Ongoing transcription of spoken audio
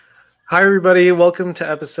Hi, everybody. Welcome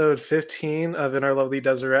to episode 15 of In Our Lovely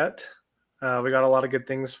Deseret. We got a lot of good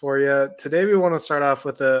things for you. Today, we want to start off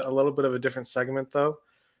with a little bit of a different segment, though.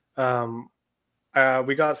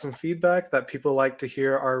 We got some feedback that people like to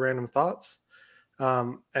hear our random thoughts.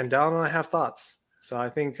 And Dallin and I have thoughts. So I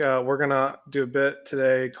think we're going to do a bit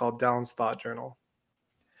today called Dallin's Thought Journal.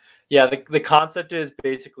 Yeah, the concept is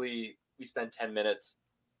basically we spend 10 minutes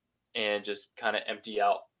and just kind of empty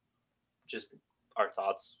out just our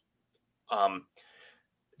thoughts.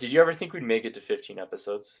 Did you ever think we'd make it to 15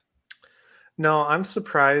 episodes? No, I'm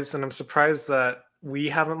surprised, and I'm surprised that we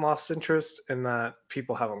haven't lost interest and that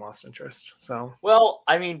people haven't lost interest. So, well,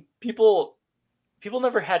 I mean, people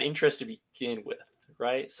never had interest to begin with,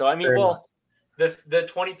 right? So, I mean, well, the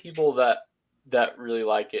 20 people that really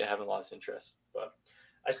like it haven't lost interest, but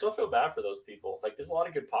I still feel bad for those people. Like, there's a lot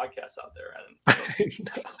of good podcasts out there, and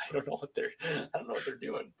I don't know what they're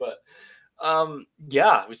doing, but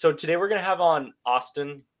yeah. So today we're gonna have on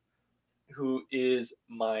Austin, who is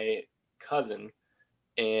my cousin,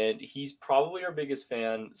 and he's probably our biggest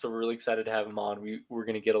fan. So we're really excited to have him on. We're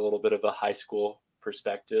gonna get a little bit of a high school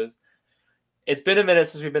perspective. It's been a minute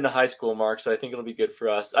since we've been to high school, Mark, so I think it'll be good for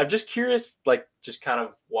us. I'm just curious, like, just kind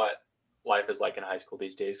of what life is like in high school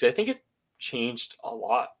these days. I think it's changed a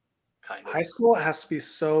lot, kind of. High school has to be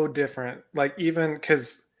so different. Like, even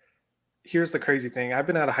because here's the crazy thing. I've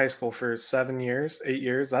been out of high school for 7 years, 8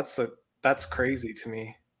 years. That's crazy to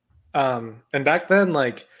me. And back then,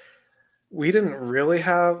 like, we didn't really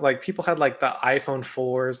have, like, people had like the iPhone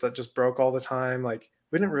 4s that just broke all the time. Like,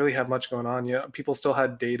 we didn't really have much going on. You know, people still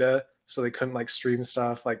had data, so they couldn't like stream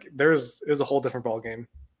stuff. Like, it was a whole different ball game.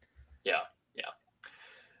 Yeah.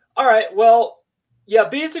 All right. Well, yeah.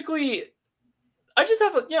 Basically, I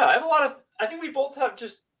have a lot of. I think we both have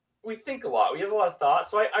we think a lot. We have a lot of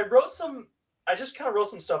thoughts. So I just kind of wrote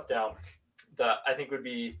some stuff down that I think would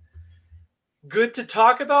be good to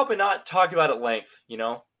talk about, but not talk about at length. You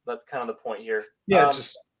know, that's kind of the point here. Yeah,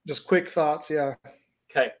 just quick thoughts. Yeah.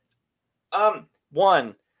 Okay.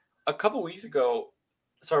 One, a couple weeks ago,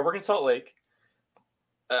 so I work in Salt Lake.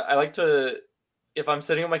 I like to, if I'm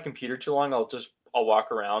sitting on my computer too long, I'll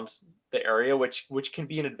walk around the area, which can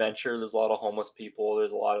be an adventure. There's a lot of homeless people.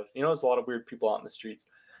 There's a lot of weird people out in the streets.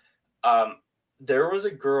 There was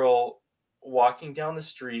a girl walking down the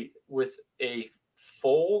street with a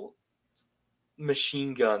full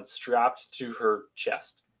machine gun strapped to her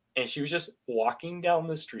chest, and she was just walking down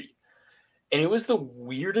the street, and it was the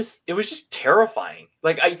weirdest. It was just terrifying.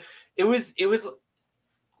 Like,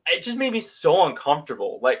 it just made me so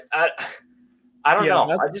uncomfortable. Like, I don't know.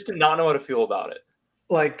 I just did not know how to feel about it.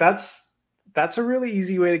 Like, that's a really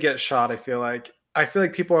easy way to get shot. I feel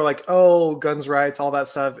like people are like, oh, guns rights, all that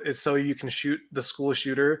stuff is so you can shoot the school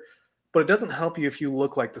shooter, but it doesn't help you if you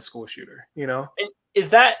look like the school shooter, you know? And is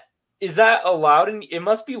that allowed? And it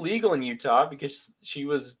must be legal in Utah because she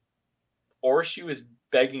was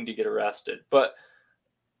begging to get arrested. But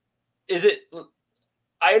is it?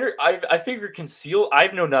 I figure conceal. I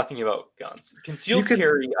know nothing about guns. Concealed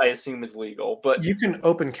carry, I assume, is legal, but you can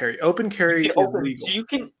open carry. Open carry is legal.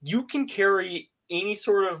 So you can carry any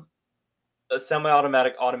sort of a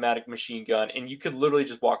semi-automatic, automatic machine gun, and you could literally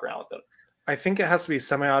just walk around with it. I think it has to be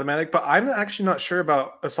semi-automatic, but I'm actually not sure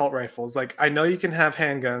about assault rifles. Like, I know you can have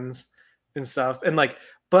handguns and stuff, and like,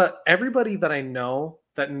 but everybody that I know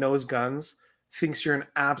that knows guns thinks you're an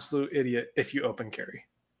absolute idiot if you open carry.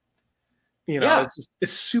 You know, yeah.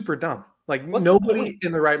 It's super dumb. Like, nobody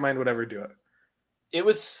in the right mind would ever do it. It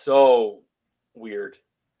was so weird.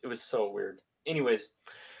 Anyways,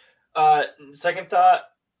 second thought,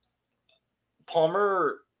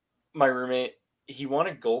 Palmer, my roommate, he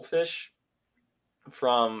wanted goldfish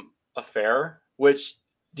from a fair, which,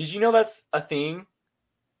 did you know that's a thing?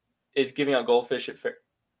 Is giving out goldfish at fair?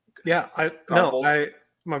 Yeah,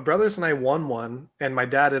 my brothers and I won one, and my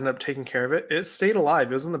dad ended up taking care of it. It stayed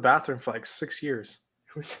alive. It was in the bathroom for like 6 years.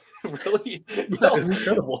 It was really, it was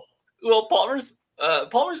incredible. Well,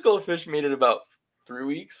 Palmer's goldfish made it about 3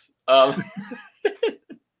 weeks. And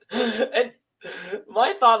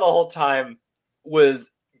my thought the whole time was,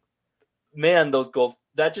 man,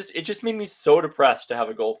 it just made me so depressed to have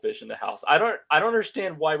a goldfish in the house. I don't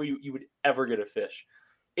understand why you would ever get a fish.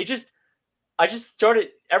 I just started,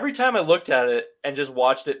 every time I looked at it and just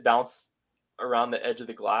watched it bounce around the edge of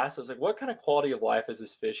the glass, I was like, what kind of quality of life is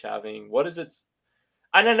this fish having? What is its?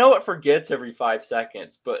 And I know it forgets every 5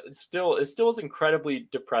 seconds, but it still is incredibly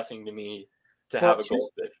depressing to me to have a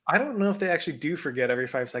goldfish. I don't know if they actually do forget every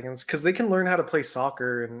 5 seconds, because they can learn how to play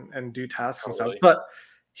soccer and do tasks and stuff. But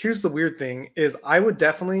here's the weird thing is I would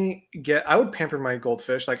pamper my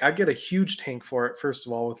goldfish. Like, I'd get a huge tank for it, first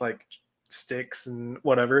of all, with like sticks and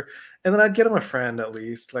whatever. And then I'd get them a friend at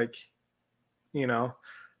least, like, you know.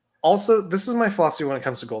 Also, this is my philosophy when it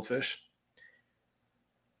comes to goldfish.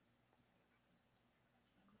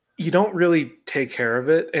 You don't really take care of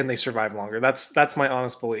it and they survive longer. That's my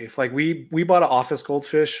honest belief. Like we bought an office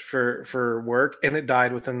goldfish for work and it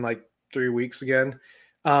died within like 3 weeks again.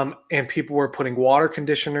 And people were putting water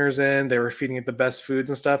conditioners in, they were feeding it the best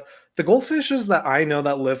foods and stuff. The goldfishes that I know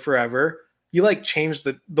that live forever, you like change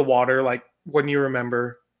the water like when you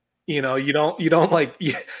remember, you know, you don't like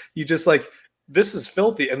you just like this is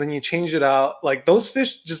filthy and then you change it out. Like those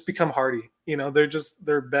fish just become hardy, you know,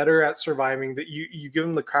 they're better at surviving. That you give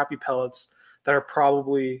them the crappy pellets that are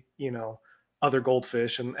probably, you know, other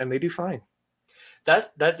goldfish and they do fine.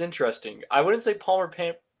 That's interesting. I wouldn't say Palmer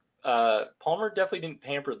definitely didn't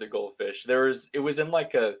pamper the goldfish. It was in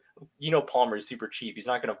like a, you know, Palmer is super cheap. He's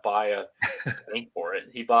not going to buy a tank for it.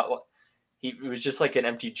 It was just like an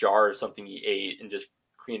empty jar or something he ate and just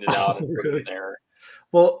cleaned it out and put it in there.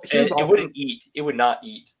 Well, it would not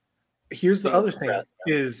eat. Here's the other thing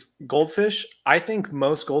is goldfish. I think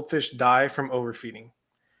most goldfish die from overfeeding.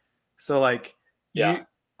 So like,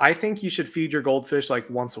 I think you should feed your goldfish like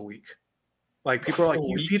once a week. Like people are like,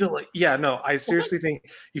 you feed it like, yeah, no, I seriously think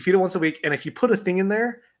you feed it once a week. And if you put a thing in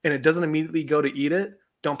there and it doesn't immediately go to eat it,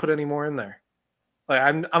 don't put any more in there. Like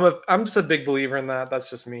I'm just a big believer in that. That's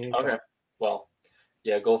just me. Okay. Well,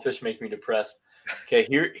 yeah, goldfish make me depressed. Okay,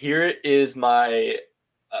 here is my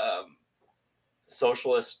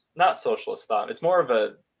not socialist thought. It's more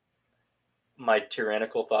of my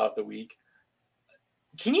tyrannical thought of the week.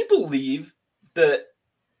 Can you believe that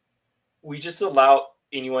we just allow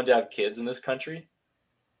anyone to have kids in this country?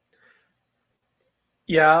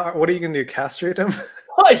 Yeah, what are you gonna do? Castrate them?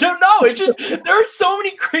 I don't know. It's just there are so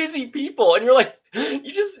many crazy people, and you're like,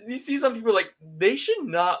 you see some people like they should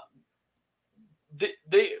not.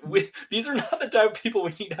 These are not the type of people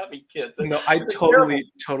we need having kids. No, I totally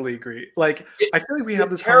agree. Like I feel like we have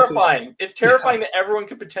this terrifying. It's terrifying that everyone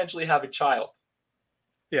could potentially have a child.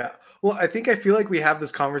 Yeah. Well, I feel like we have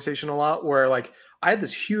this conversation a lot where like I had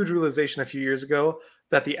this huge realization a few years ago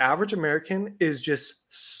that the average American is just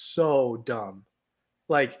so dumb.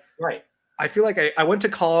 Like, right. I feel like I went to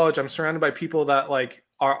college. I'm surrounded by people that like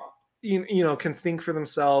are, you know, can think for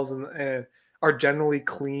themselves and are generally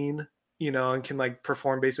clean, you know, and can like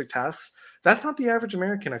perform basic tasks. That's not the average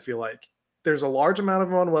American. I feel like there's a large amount of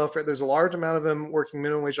them on welfare. There's a large amount of them working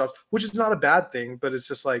minimum wage jobs, which is not a bad thing, but it's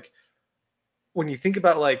just like, when you think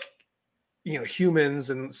about like, you know, humans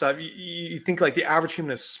and stuff, you think like the average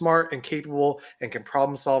human is smart and capable and can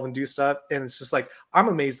problem solve and do stuff. And it's just like, I'm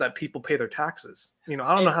amazed that people pay their taxes. You know,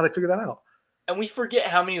 I don't know how they figure that out. And we forget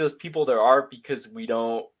how many of those people there are because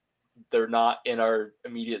they're not in our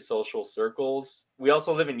immediate social circles. We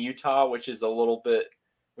also live in Utah, which is a little bit,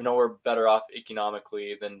 we're better off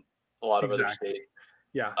economically than a lot of other states.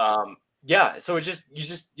 Yeah. Yeah. So it just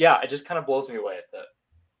kind of blows me away that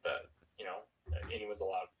you know, anyone's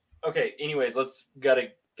allowed. Okay. Anyways, let's gotta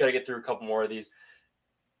get through a couple more of these.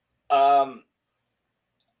 I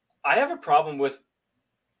have a problem with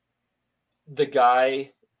the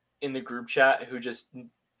guy in the group chat who just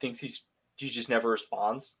thinks he just never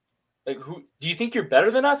responds. Like, who do you think you're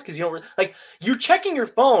better than us? Because you don't like you're checking your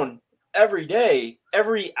phone every day,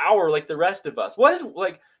 every hour, like the rest of us. What is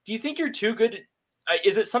like? Do you think you're too good?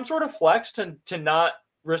 Is it some sort of flex to not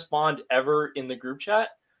respond ever in the group chat?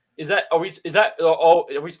 Are we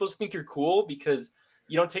supposed to think you're cool because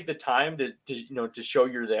you don't take the time to show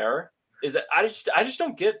you're there? Is that I just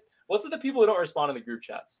don't get what's with the people who don't respond in the group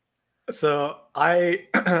chats? So I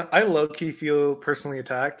low-key feel personally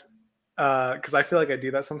attacked because I feel like I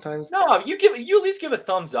do that sometimes. No, you at least give a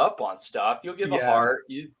thumbs up on stuff. You'll give a heart.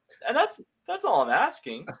 And that's all I'm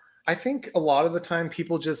asking. I think a lot of the time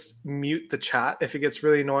people just mute the chat if it gets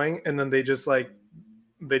really annoying, and then they just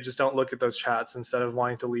don't look at those chats instead of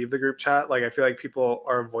wanting to leave the group chat. Like I feel like people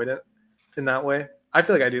are avoidant in that way. I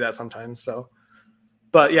feel like I do that sometimes. So,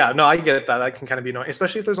 but yeah, no, I get that. That can kind of be annoying,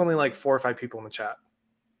 especially if there's only like 4 or 5 people in the chat.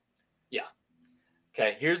 Yeah.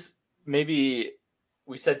 Okay. Here's maybe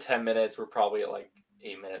we said 10 minutes. We're probably at like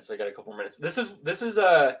 8 minutes. So I got a couple more minutes. This is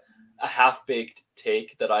a half-baked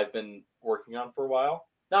take that I've been working on for a while.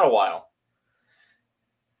 Not a while.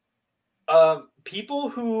 People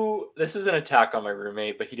who, this is an attack on my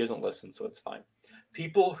roommate, but he doesn't listen, so it's fine.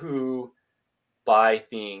 People who buy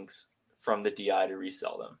things from the DI to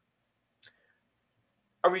resell them.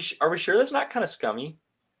 Are we sure that's not kind of scummy?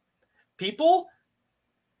 People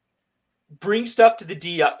bring stuff to the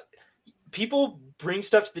DI. People bring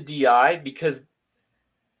stuff to the DI because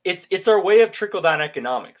it's our way of trickle down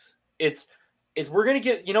economics. It's we're gonna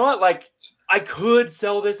get, you know what, like I could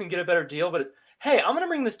sell this and get a better deal, but it's, hey, I'm going to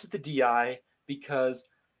bring this to the DI because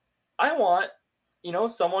I want,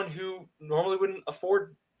 someone who normally couldn't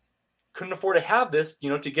afford to have this,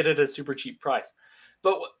 to get it at a super cheap price.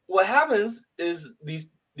 But what happens is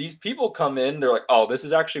these people come in, they're like, oh, this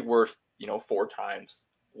is actually worth, 4 times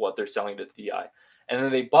what they're selling to the DI. And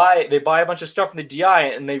then they buy a bunch of stuff from the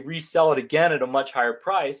DI and they resell it again at a much higher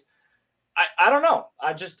price. I don't know.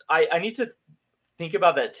 I need to think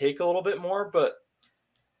about that take a little bit more, but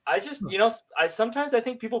I just, sometimes I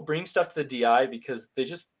think people bring stuff to the DI because they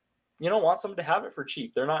just, want someone to have it for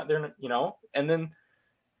cheap. They're not, and then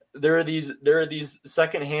there are these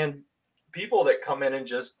secondhand people that come in and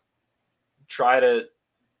just try to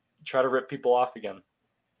rip people off again.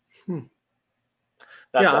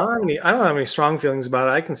 I don't have any strong feelings about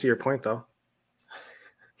it. I can see your point though.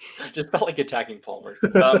 Just felt like attacking Palmer.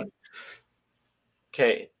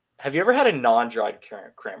 Okay. Have you ever had a non-dried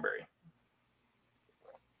cranberry?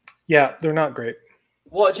 Yeah, they're not great.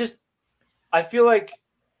 Well, I feel like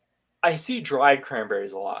I see dried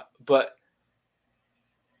cranberries a lot, but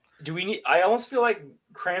I almost feel like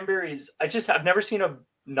cranberries, I've never seen a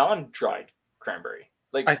non-dried cranberry.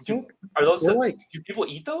 Like, do people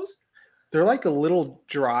eat those? They're like a little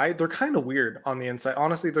dry. They're kind of weird on the inside.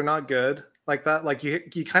 Honestly, they're not good like that. Like you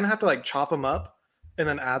kind of have to like chop them up and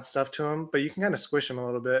then add stuff to them, but you can kind of squish them a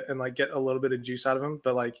little bit and like get a little bit of juice out of them.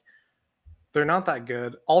 But like, they're not that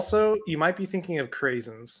good. Also, you might be thinking of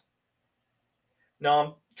craisins.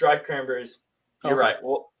 No, dried cranberries. You're right.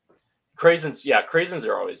 Well, craisins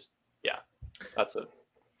are always, that's it.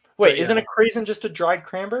 Wait, isn't a craisin just a dried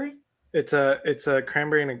cranberry? It's a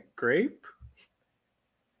cranberry and a grape.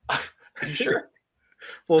 Are you sure?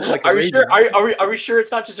 Well, like are we sure? Are we sure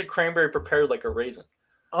it's not just a cranberry prepared like a raisin?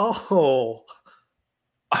 Oh,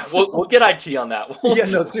 we'll get IT on that. Yeah,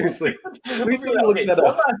 no, seriously. We need to look that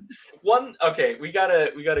up. Okay, we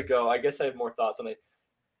gotta go. I guess I have more thoughts on it.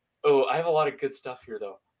 Oh, I have a lot of good stuff here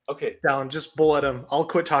though. Okay, down. Just bullet him. I'll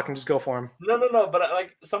quit talking. Just go for him. No. But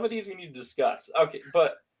like some of these we need to discuss. Okay,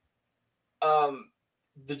 but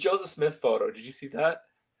the Joseph Smith photo. Did you see that?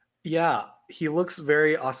 Yeah, he looks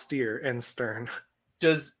very austere and stern.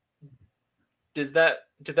 Did that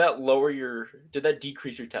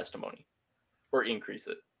decrease your testimony or increase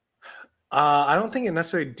it? I don't think it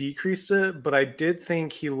necessarily decreased it, but I did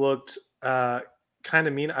think he looked kind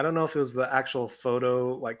of mean. I don't know if it was the actual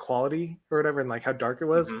photo like quality or whatever and like how dark it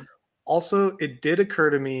was. Mm-hmm. Also, it did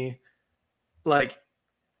occur to me like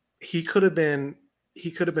he could have been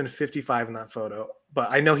 55 in that photo,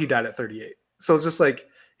 but I know he died at 38. So it's just like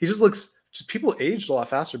he just looks. Just people aged a lot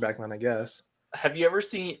faster back then, I guess. Have you ever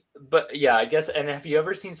seen? But yeah, I guess. And have you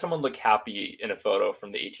ever seen someone look happy in a photo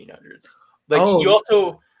from the 1800s? Like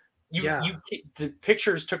the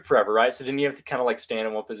pictures took forever, right? So didn't you have to kind of like stand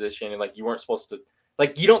in one position and like you weren't supposed to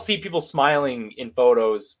like you don't see people smiling in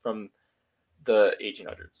photos from the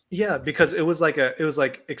 1800s. Yeah, because it was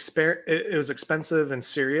expensive and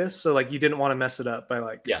serious, so like you didn't want to mess it up by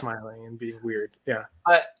like smiling and being weird. Yeah.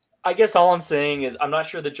 I guess all I'm saying is I'm not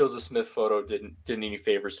sure that Joseph Smith photo did any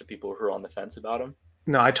favors to people who are on the fence about him.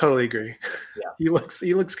 No, I totally agree. Yeah. he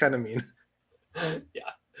looks kind of mean.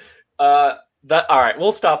 Yeah. All right,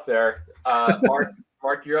 we'll stop there.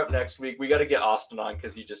 Mark, you're up next week. We got to get Austin on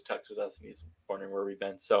because he just texted us and he's wondering where we've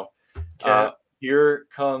been. So here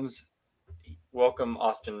comes welcome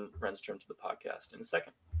Austin Renstrom to the podcast in a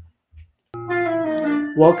second.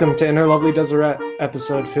 Welcome to Inner Lovely Deseret,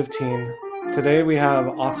 episode 15. Today we have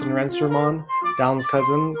Austin Renstrom on, Dallin's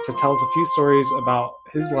cousin, to tell us a few stories about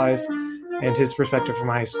his life and his perspective from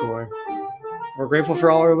a high schooler. We're grateful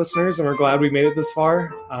for all our listeners and we're glad we made it this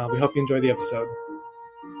far. We hope you enjoy the episode.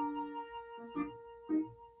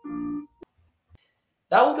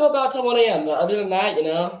 That will go about till 1 a.m., but other than that,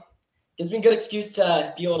 gives me a good excuse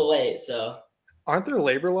to be a little late, so. Aren't there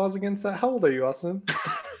labor laws against that? How old are you, Austin?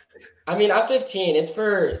 I mean, I'm 15. It's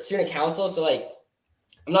for student council, so, like,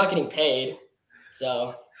 I'm not getting paid,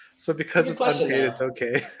 so. So because it's unpaid, it's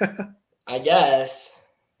okay. I guess.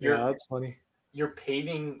 Yeah, that's funny. You're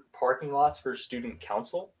paving parking lots for student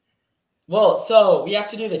council? Well, so we have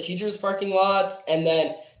to do the teachers' parking lots, and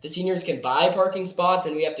then the seniors can buy parking spots,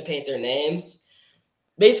 and we have to paint their names.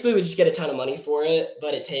 Basically, we just get a ton of money for it,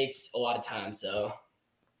 but it takes a lot of time, so.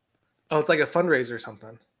 Oh, it's like a fundraiser or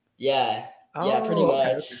something. Yeah. Yeah, pretty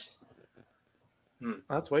much. Okay.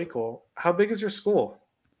 That's way cool. How big is your school?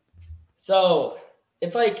 So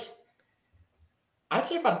it's like, I'd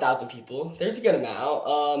say about 1,000 people. There's a good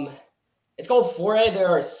amount. It's called 4A. There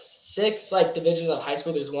are 6 like divisions of high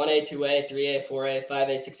school. There's 1A, 2A, 3A, 4A,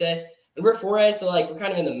 5A, 6A. And we're 4A, so like we're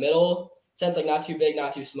kind of in the middle sense, like not too big,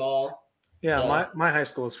 not too small. Yeah, So my high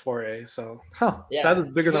school is 4A, so yeah, that is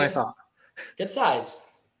bigger than I thought. Good size.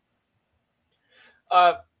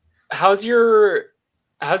 How's your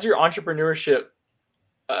entrepreneurship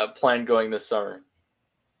plan going this summer?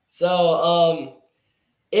 So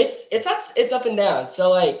it's up and down. So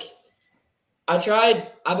like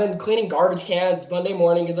I've been cleaning garbage cans. Monday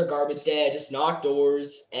morning is our garbage day. I just knock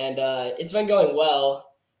doors and it's been going well.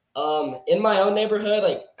 In my own neighborhood,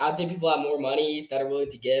 like I'd say people have more money that are willing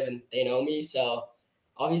to give and they know me. So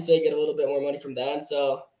obviously I get a little bit more money from them.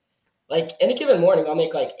 So like any given morning I'll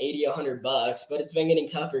make like 80, $100, but it's been getting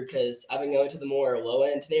tougher because I've been going to the more low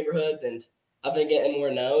end neighborhoods and I've been getting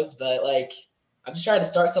more no's, but like I'm just trying to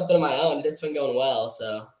start something of my own and it's been going well.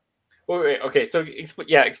 So Wait. Okay. So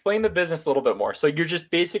explain the business a little bit more. So you're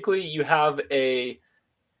just basically you have a,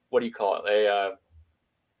 what do you call it? A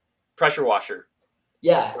pressure washer.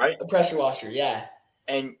 yeah, Right. a pressure washer. Yeah.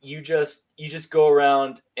 And you just go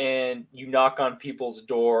around and you knock on people's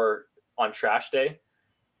door on trash day.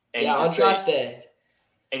 And Yeah, on trash day.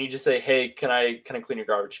 And you just say, "Hey, can I clean your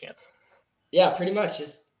garbage cans?" Yeah, pretty much.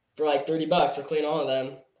 Just for like $30, I'll clean all of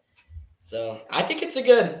them. So I think it's a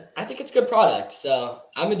good product. So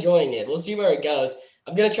I'm enjoying it. We'll see where it goes.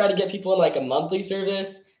 I'm gonna try to get people in like a monthly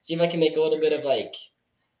service, see if I can make a little bit of like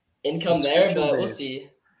income there, but we'll see.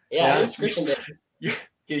 Yeah, subscription based.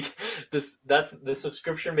 That's the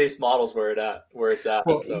subscription based models where it's at.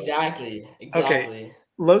 Well, so. Exactly. Okay.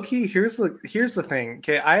 Low-key, here's the thing.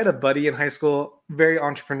 Okay, I had a buddy in high school, very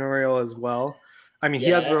entrepreneurial as well. I mean,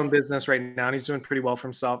 he has his own business right now, and he's doing pretty well for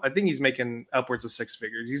himself. I think he's making upwards of 6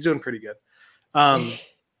 figures. He's doing pretty good.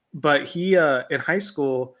 But he in high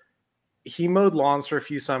school, he mowed lawns for a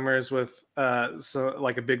few summers with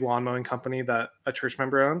like a big lawn mowing company that a church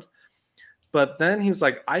member owned. But then he was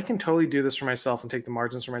like, I can totally do this for myself and take the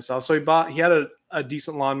margins for myself. So he had a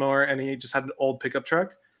decent lawnmower, and he just had an old pickup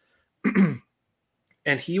truck.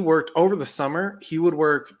 And he worked over the summer. He would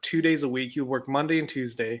work 2 days a week. He would work Monday and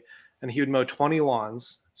Tuesday, and he would mow 20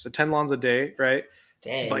 lawns. So 10 lawns a day, right?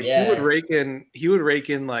 Dang, but yeah. he would rake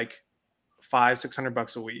in like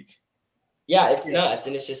 $500-$600 a week. Yeah, it's nuts,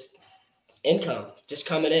 and it's just income just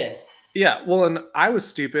coming in. Yeah, well, and I was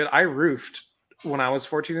stupid. I roofed when I was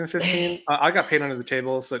 14 and 15. I got paid under the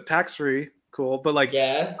table, so tax-free, cool. But like,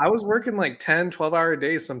 I was working like 10, 12-hour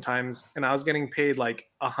days sometimes, and I was getting paid like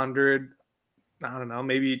 100, I don't know,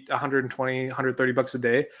 maybe 120, 130 bucks a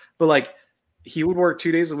day. But like, he would work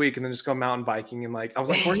 2 days a week and then just go mountain biking. And like, I was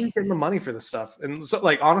like, where are you getting the money for this stuff? And so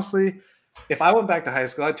like, honestly, if I went back to high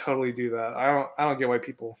school, I'd totally do that. I don't get why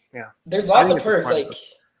people, There's lots of perks. Like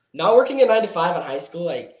not working a 9 to 5 in high school,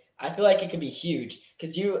 like I feel like it could be huge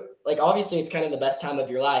because you like, obviously it's kind of the best time of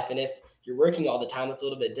your life. And if you're working all the time, it's a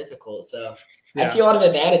little bit difficult. So I see a lot of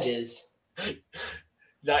advantages.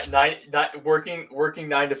 Not working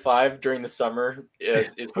 9 to 5 during the summer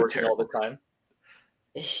is working all the time.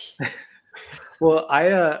 Well,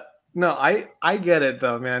 I get it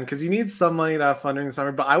though, man, because you need some money to have fun during the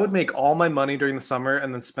summer. But I would make all my money during the summer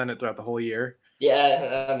and then spend it throughout the whole year.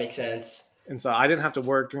 Yeah, that makes sense. And so I didn't have to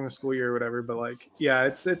work during the school year or whatever. But like, yeah,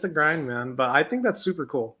 it's a grind, man. But I think that's super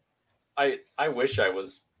cool. I wish I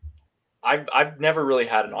was. I've never really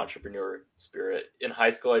had an entrepreneur spirit. In high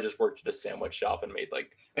school, I just worked at a sandwich shop and made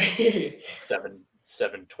like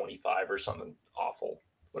 $7.25 or something awful.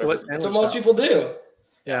 That's what most people do.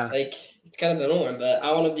 Yeah, like it's kind of the norm. But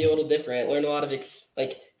I want to be a little different, learn a lot of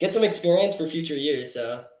get some experience for future years.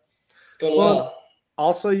 So it's going well.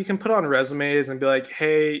 Also, you can put on resumes and be like,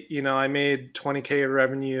 hey, I made 20K of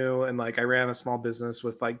revenue and like I ran a small business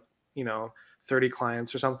with like 30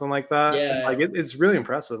 clients or something like that. Yeah. Like it's really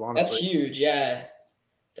impressive, honestly. That's huge. Yeah,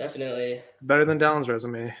 definitely. It's better than Dallin's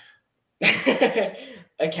resume.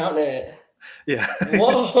 Accountant. Yeah.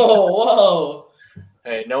 Whoa.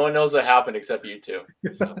 Hey, no one knows what happened except you two.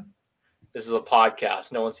 So, this is a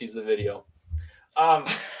podcast. No one sees the video.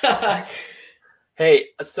 Hey,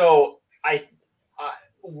 so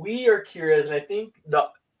we are curious, and I think the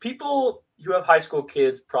people who have high school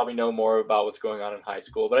kids probably know more about what's going on in high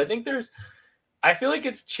school, but I feel like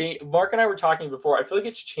it's changed. Mark and I were talking before. I feel like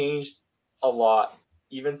it's changed a lot,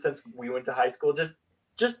 even since we went to high school. Just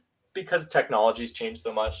because technology's changed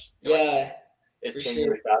so much. Yeah, it's changing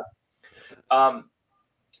really fast.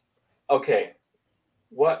 Okay,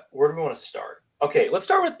 where do we want to start? Okay, let's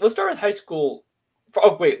start with high school.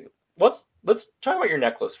 Oh wait, let's talk about your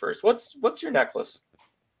necklace first. What's your necklace?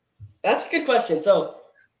 That's a good question. So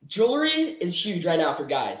jewelry is huge right now for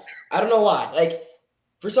guys. I don't know why. Like,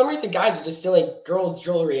 for some reason, guys are just stealing girls'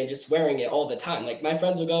 jewelry and just wearing it all the time. Like, my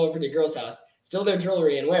friends will go over to a girl's house, steal their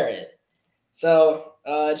jewelry, and wear it. So,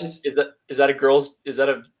 just is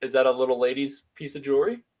that a little lady's piece of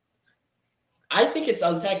jewelry? I think it's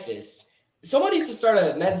unsexist. Someone needs to start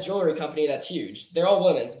a men's jewelry company that's huge. They're all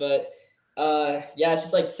women's, but yeah, it's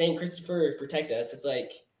just like St. Christopher protect us. It's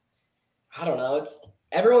like, I don't know. It's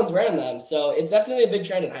everyone's wearing them, so it's definitely a big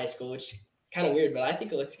trend in high school, which is kind of weird, but I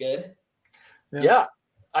think it looks good. Yeah,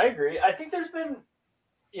 I agree. I think there's been,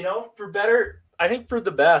 for better. I think for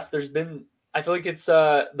the best, there's been. I feel like it's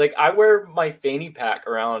like I wear my fanny pack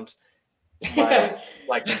around my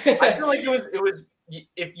like. I feel like it was.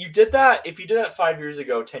 If you did that 5 years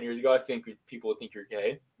ago, 10 years ago, I think people would think you're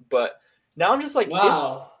gay. But now I'm just like,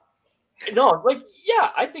 wow. No, like,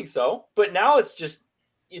 yeah, I think so. But now it's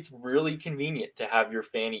really convenient to have your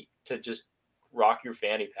fanny, to just rock your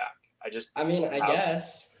fanny pack. I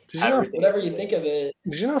guess. Whatever you think of it.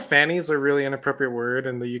 Did you know fannies are a really inappropriate word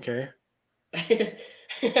in the UK?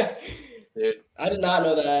 Dude, I did not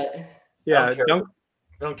know that. Yeah,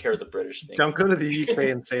 I don't care the British thing. Don't go to the UK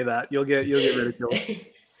and say that. You'll get ridiculed.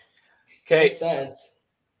 Okay. Makes sense.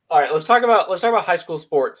 All right, let's talk about high school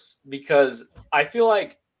sports, because I feel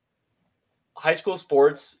like high school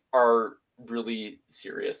sports are really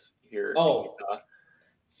serious here. Oh,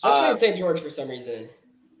 especially in St. George for some reason.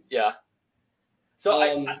 Yeah.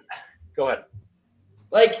 So go ahead.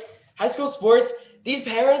 Like high school sports, these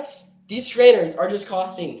parents, these trainers are just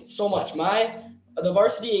costing so much. The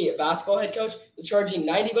varsity basketball head coach was charging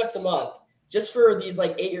 $90 a month just for these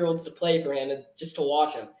like 8-year-olds to play for him and just to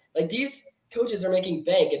watch him. Like these coaches are making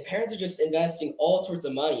bank, and parents are just investing all sorts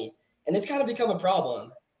of money, and it's kind of become a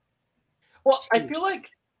problem. Well, I feel like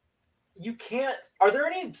you can't. Are there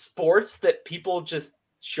any sports that people just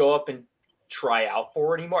show up and try out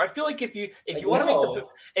for anymore? I feel like if you want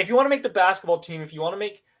to make the basketball team, if you want to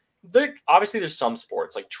make obviously there's some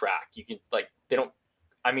sports like track. You can they don't.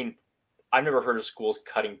 I mean, I've never heard of schools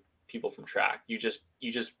cutting people from track. You just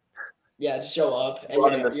just show up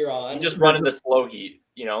and you're on. You just run in the slow heat.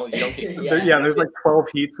 You don't get. There's like 12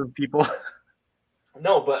 heats of people.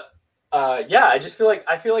 No, but. I just feel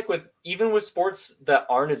like with sports that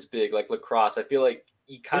aren't as big, like lacrosse, I feel like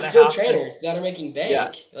you kind of have trainers that are making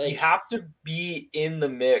bank. Yeah, you have to be in the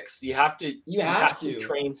mix. You have to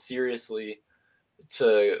train seriously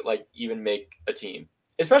to even make a team,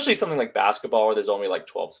 especially something like basketball where there's only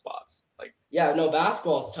 12 spots.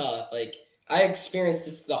 Basketball is tough. I experienced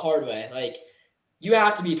this the hard way. You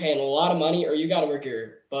have to be paying a lot of money, or you got to work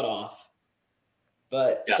your butt off.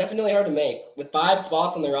 But it's definitely hard to make. With 5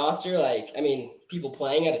 spots on the roster, people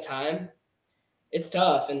playing at a time, it's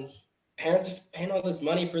tough. And parents are paying all this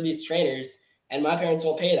money for these trainers, and my parents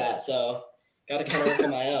won't pay that. So got to kind of work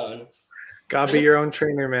on my own. Gotta be your own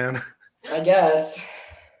trainer, man. I guess.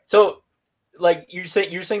 So, you're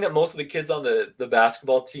saying that most of the kids on the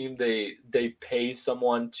basketball team, they pay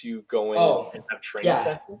someone to go in and have training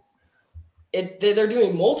sessions? They're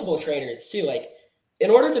doing multiple trainers too. In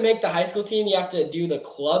order to make the high school team, you have to do the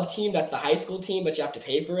club team. That's the high school team, but you have to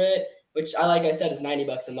pay for it, which like I said, is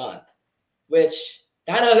 $90 a month, which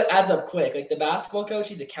that adds up quick. The basketball coach,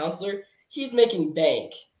 he's a counselor. He's making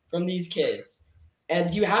bank from these kids, and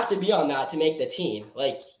you have to be on that to make the team.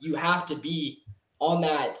 You have to be on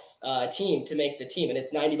that team to make the team, and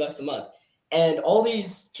it's $90 a month. And all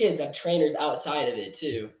these kids have trainers outside of it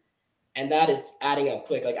too, and that is adding up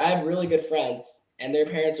quick. I have really good friends, and their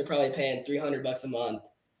parents are probably paying $300 a month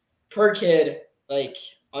per kid,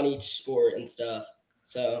 on each sport and stuff.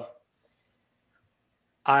 So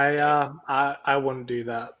I wouldn't do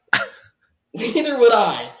that. Neither would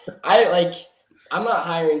I. I'm not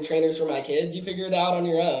hiring trainers for my kids. You figure it out on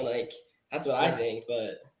your own. That's what I think.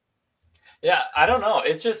 But yeah, I don't know.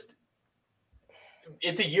 It's just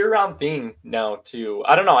it's a year-round thing now too.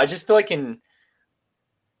 I don't know. I just feel like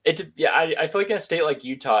I feel like in a state like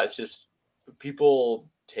Utah, it's just people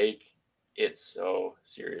take it so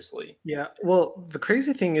seriously. Yeah. Well, the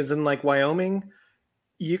crazy thing is in Wyoming,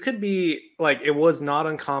 you could be it was not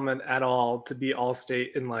uncommon at all to be all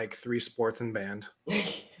state in 3 sports and band.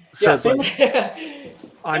 So same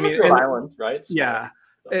Island, right? Yeah.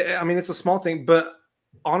 I mean, it's a small thing, but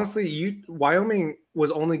honestly, Wyoming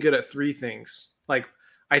was only good at 3 things.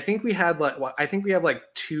 I think we have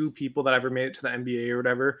 2 people that ever made it to the NBA or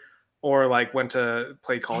whatever, or went to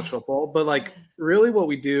play college football. But really what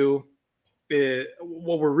we do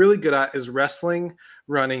what we're really good at is wrestling,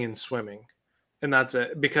 running, and swimming. And that's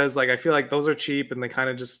it. Because I feel like those are cheap and they kind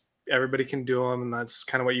of just, everybody can do them. And that's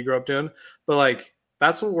kind of what you grew up doing. But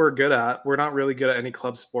that's what we're good at. We're not really good at any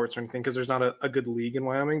club sports or anything because there's not a good league in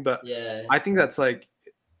Wyoming. But yeah, I think that's the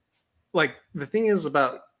thing is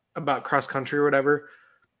about cross country or whatever,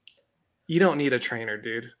 you don't need a trainer,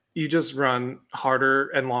 dude. you just run harder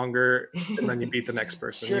and longer, and then you beat the next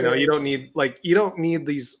person. Sure. You know, you don't need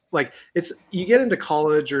these, like, it's, you get into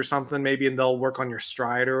college or something maybe, and they'll work on your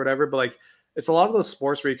stride or whatever. But like, it's a lot of those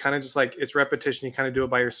sports where you kind of just like, it's repetition. You kind of do it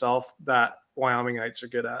by yourself, that Wyomingites are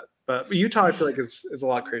good at. But Utah, I feel like is a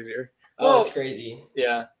lot crazier. Oh, it's crazy.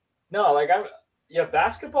 Yeah. No, like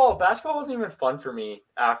basketball wasn't even fun for me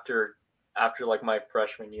after like my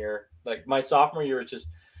freshman year. Like my sophomore year was just,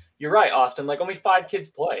 you're right, Austin, like only 5 kids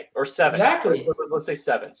play, or 7. Exactly. Let's say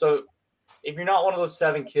 7. So if you're not one of those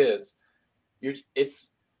 7 kids, it's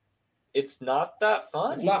not that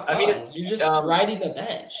fun. It's not fun. I mean, you're just riding the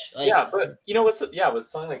bench. Like, yeah, but you know with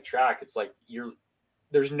something like track, it's like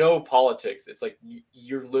there's no politics. It's like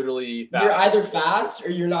you're literally fast. You're either fast or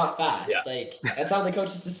you're not fast. Yeah. Like, that's how the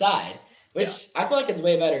coaches decide, which I feel like is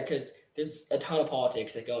way better because there's a ton of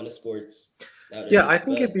politics that go into sports nowadays. Yeah, I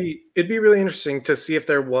think it'd be really interesting to see if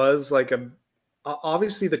there was like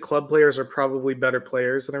obviously the club players are probably better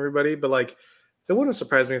players than everybody, but like it wouldn't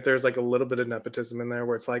surprise me if there's like a little bit of nepotism in there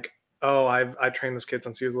where it's like, oh, I trained this kid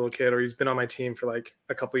since he was a little kid, or he's been on my team for like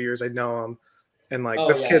a couple of years. I know him. And like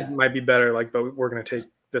this kid might be better, like, but we're going to take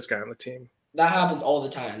this guy on the team. That happens all the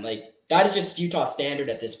time. Like, that is just Utah standard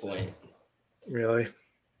at this point. Really?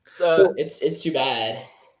 So it's too bad.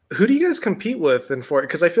 Who do you guys compete with in 4A?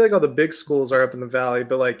 Because I feel like all the big schools are up in the valley,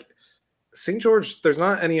 but like St. George, there's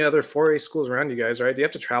not any other 4A schools around you guys, right? Do you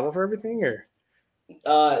have to travel for everything, or?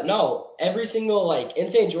 No. Every single, like, in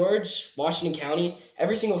St. George, Washington County,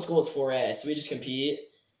 every single school is 4A, so we just compete.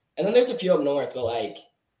 And then there's a few up north, but like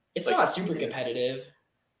it's like, not super competitive.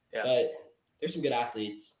 Yeah. But there's some good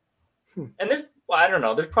athletes. And I don't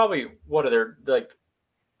know, there's probably, what are there, like,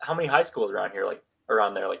 how many high schools around here, like,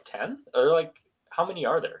 around there, like 10? Or like, how many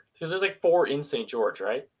are there? Because there's like 4 in St. George,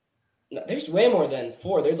 right? No, there's way more than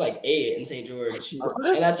 4. There's like 8 in St. George.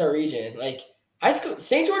 And that's our region. Like, high school,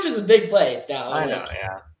 St. George is a big place now. I know, like,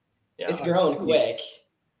 yeah. It's grown quick.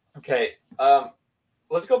 Okay.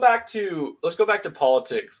 Let's go back to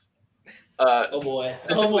politics. Oh boy.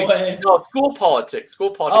 No, school politics.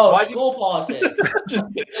 Oh, school politics.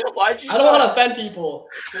 Why'd you? I don't want to offend people.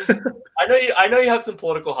 I know you have some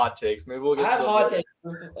political hot takes. Maybe we'll get. I have hot takes.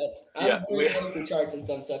 I'm very politically charged in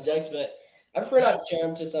some subjects, but I prefer not to share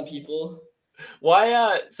them to some people.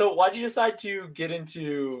 Why? So why'd you decide to get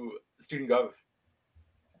into student gov?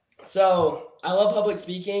 So I love public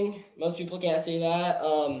speaking. Most people can't say that.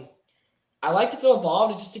 I like to feel involved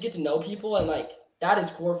and just to get to know people, and like that is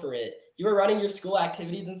core for it. You were running your school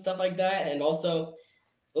activities and stuff like that, and also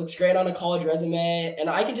looks great on a college resume. And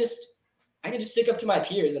I can just stick up to my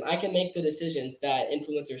peers, and I can make the decisions that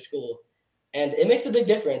influence their school, and it makes a big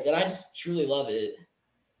difference. And I just truly love it.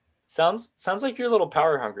 Sounds like you're a little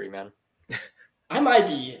power hungry, man. I might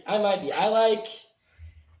be. I like.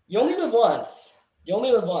 You only live once.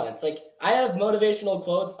 Like, I have motivational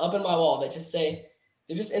quotes up in my wall that just say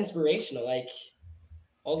they're just inspirational. Like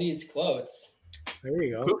all these quotes. There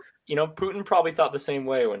you go. You know, Putin probably thought the same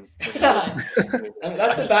way when I mean,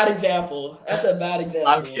 that's a bad example.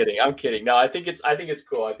 I'm kidding. No, I think it's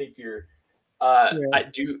cool. I think you're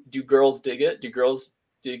do girls dig it? Do girls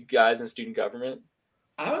dig guys in student government?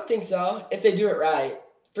 I would think so if they do it right.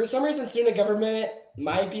 For some reason, student government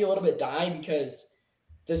might be a little bit dying because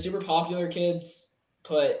the super popular kids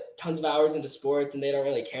put tons of hours into sports and they don't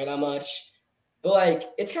really care that much. But like,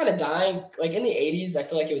 it's kind of dying. Like in the 80s, I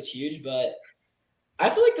feel like it was huge, but I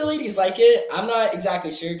feel like the ladies like it. I'm not exactly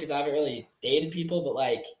sure because I haven't really dated people, but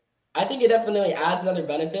like, I think it definitely adds another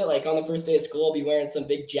benefit. Like on the first day of school, I'll be wearing some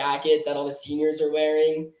big jacket that all the seniors are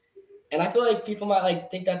wearing. And I feel like people might like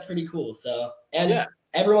think that's pretty cool. So, and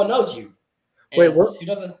everyone knows you. And wait, who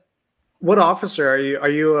doesn't? What officer are you? Are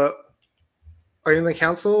you in the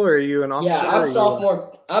council or are you an officer? Yeah,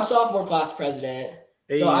 I'm sophomore class president.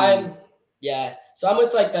 Hey. So I'm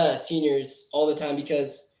with like the seniors all the time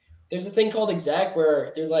because there's a thing called exec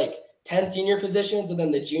where there's like 10 senior positions and then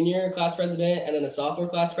the junior class president and then the sophomore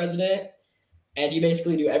class president. And you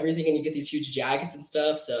basically do everything and you get these huge jackets and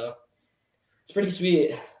stuff. So it's pretty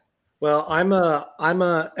sweet. Well, I'm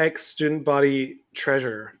a ex-student body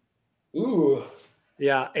treasurer. Ooh.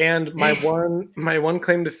 Yeah, and my one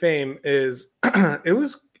claim to fame is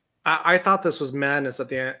I thought this was madness at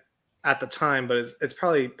the time, but it's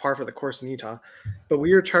probably par for the course in Utah. But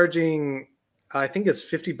we were charging, I think it's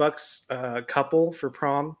 $50 a couple for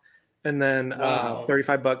prom, and then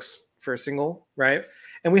 $35 for a single, right?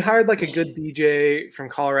 And we hired like a good DJ from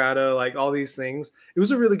Colorado, like all these things. It was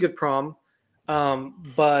a really good prom,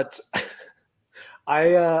 but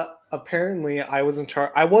apparently I was in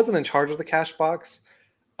charge. I wasn't in charge of the cash box.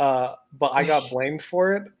 but I got blamed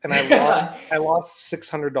for it, and I lost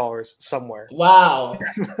 $600 somewhere. Wow.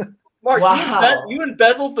 Mark, wow. you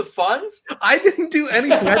embezzled the funds? I didn't do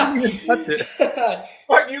anything. I didn't even touch it.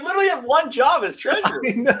 Mark, you literally have one job as treasurer.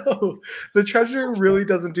 I know. The treasurer really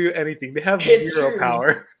doesn't do anything. They have It's zero true.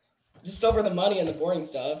 power. Just over the money and the boring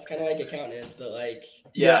stuff, kind of like accountants, but like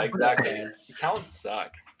yeah, exactly. Accountants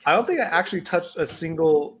suck. I don't think I actually touched a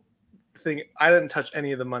single thing. I didn't touch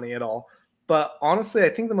any of the money at all. But honestly, I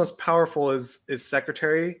think the most powerful is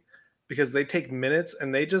secretary, because they take minutes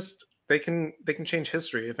and they can change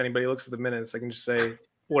history. If anybody looks at the minutes, they can just say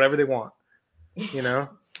whatever they want. You know?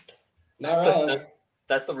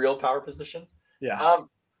 That's the real power position. Yeah.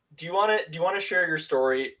 Do you want to share your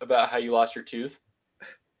story about how you lost your tooth?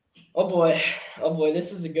 Oh boy,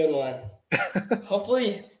 this is a good one.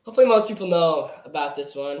 Hopefully most people know about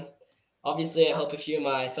this one. Obviously, I hope a few of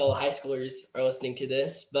my fellow high schoolers are listening to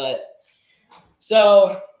this. But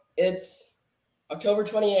so it's October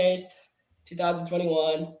 28th,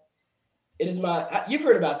 2021. It is you've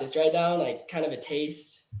heard about this, right, Down? Like kind of a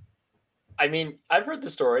taste. I mean, I've heard the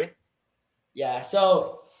story. Yeah,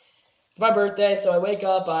 so it's my birthday, so I wake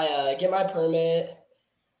up, I get my permit.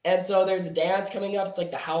 And so there's a dance coming up. It's like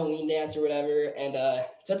the Halloween dance or whatever. And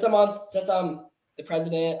since I'm the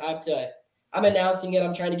president, I'm announcing it.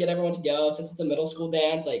 I'm trying to get everyone to go. Since it's a middle school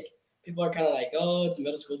dance, like people are kind of like, oh, it's a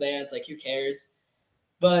middle school dance. Like, who cares?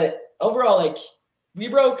 But overall, like we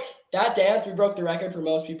broke the record for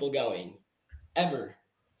most people going ever.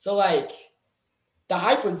 So like the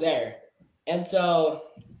hype was there. And so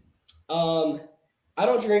I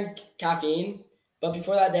don't drink caffeine. But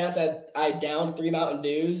before that dance, I downed 3 Mountain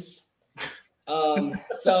Dews.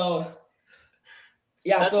 So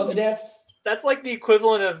the dance. That's like the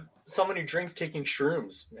equivalent of someone who drinks taking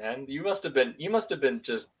shrooms, man. You must have been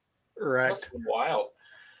just right. Must have been wild.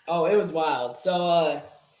 Oh, it was wild. So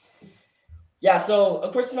so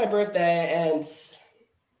of course it's my birthday, and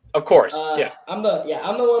of course, I'm the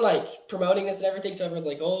one like promoting this and everything. So everyone's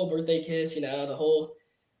like, oh, birthday kiss, the whole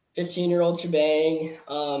 15-year-old shebang.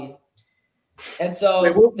 And so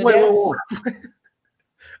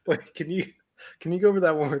wait, can you go over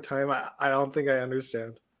that one more time? I don't think I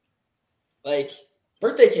understand. Like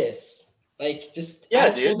birthday kiss, like just at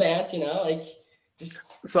a school dance, like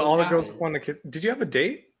just. So all the girls want to kiss. Did you have a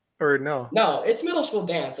date or no? No, it's middle school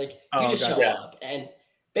dance. Like you just show up, and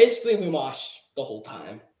basically we mosh the whole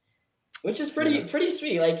time, which is pretty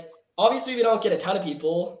sweet. Like obviously we don't get a ton of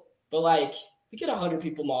people, but like we get 100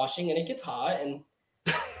 people moshing, and it gets hot and.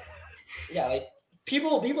 Yeah, like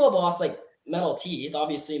people have lost like metal teeth.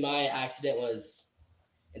 Obviously, my accident was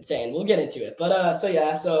insane. We'll get into it, but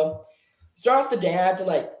so start off the dance, and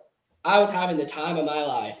like I was having the time of my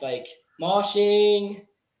life, like moshing,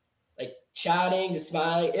 like chatting, just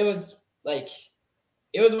smiling. It was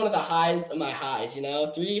one of the highs of my highs.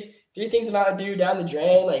 Three things I'm about to do down the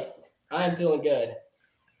drain. Like I'm feeling good.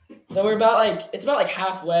 So it's about like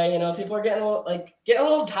halfway. People are getting a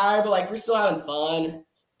little tired, but like we're still having fun.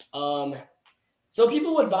 So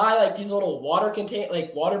people would buy like these little water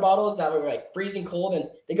bottles that were like freezing cold, and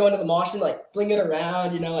they go into the mosh pit, like fling it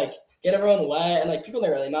around, like get everyone wet, and like people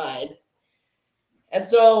didn't really mind. And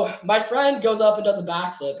so my friend goes up and does a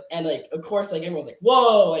backflip, and like of course like everyone's like,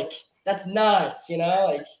 whoa, like that's nuts,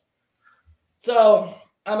 like. So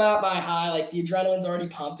I'm at my high, like the adrenaline's already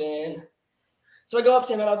pumping. So I go up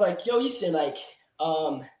to him and I was like, yo, Houston, like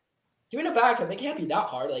doing a backflip, it can't be that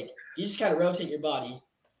hard. Like you just kind of rotate your body.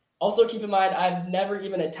 Also, keep in mind, I've never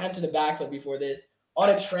even attempted a backflip before this.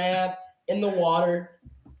 On a tramp, in the water.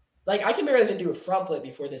 Like, I can barely even do a front flip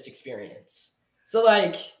before this experience. So,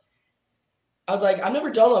 like, I was like, I've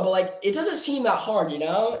never done one, but, like, it doesn't seem that hard,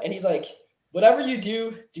 And he's like, whatever you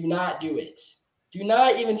do not do it. Do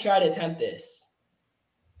not even try to attempt this.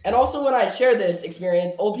 And also, when I share this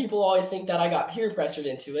experience, old people always think that I got peer pressured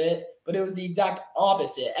into it, but it was the exact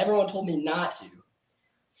opposite. Everyone told me not to.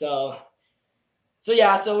 So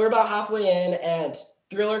we're about halfway in, and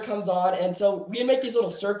Thriller comes on, and so we make these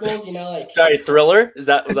little circles, like. Sorry, Thriller? Was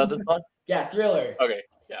that the song? Yeah, Thriller. Okay,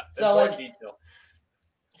 yeah. So like, detail.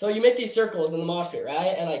 So you make these circles in the mosh pit,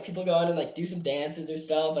 right? And like people go in and like do some dances or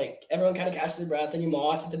stuff. Like everyone kind of catches their breath, and you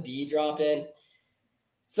mosh with the beat drop in.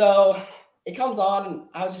 So it comes on, and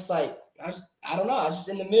I was just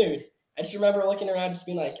in the mood. I just remember looking around, just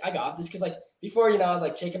being like, I got this, because like before, I was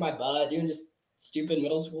like shaking my butt, doing just stupid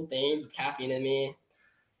middle school things with caffeine in me.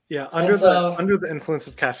 Yeah, under the influence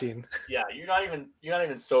of caffeine. Yeah, you're not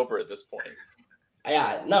even sober at this point.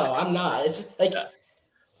 Yeah, no, I'm not. It's like,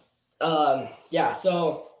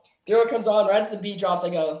 So Thriller comes on right as the beat drops.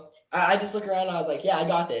 I just look around and I was like, yeah, I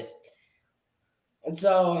got this. And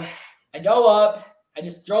so I go up I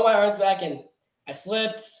just throw my arms back and I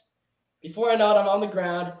slipped. Before I know it, I'm on the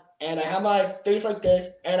ground and I have my face like this.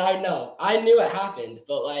 And I knew it happened,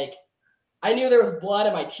 but like I knew there was blood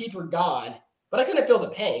and my teeth were gone, but I couldn't feel the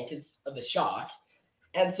pain because of the shock.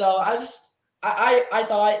 And so I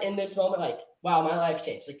thought in this moment, like, wow, my life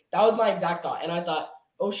changed. Like that was my exact thought. And I thought,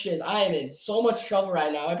 oh shit, I am in so much trouble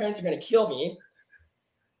right now. My parents are going to kill me.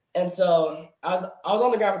 And so I was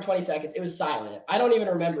on the ground for 20 seconds. It was silent. I don't even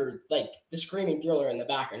remember like the screaming Thriller in the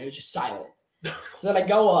background. It was just silent. So then I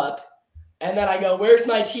go up and then I go, where's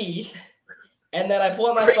my teeth? And then I pull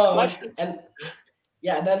out my phone question. And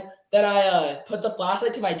yeah, then I put the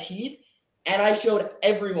flashlight to my teeth and I showed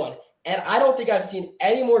everyone. And I don't think I've seen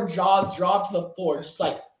any more jaws drop to the floor, just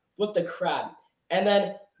like, what the crap? And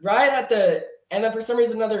then and then for some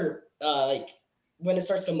reason another like when it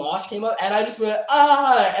starts to mosh came up and I just went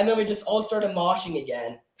and then we just all started moshing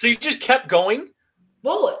again. So you just kept going?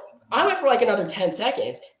 Well, I went for like another 10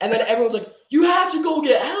 seconds and then everyone's like, you have to go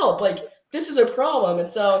get help, like this is a problem. And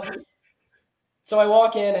so I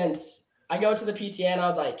walk in and I go to the PTA and I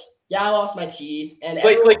was like, yeah, I lost my teeth. And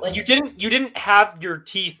wait, like you didn't have your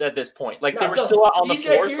teeth at this point, like no, they were still on the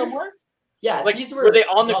floor right somewhere? Yeah, like these were they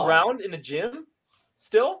on the ground in the gym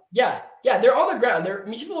still? Yeah, they're on the ground.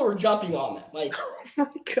 People were jumping on them. Like, oh my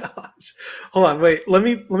gosh! Hold on, wait. Let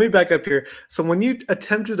me back up here. So when you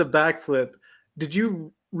attempted a backflip, did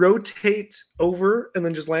you rotate over and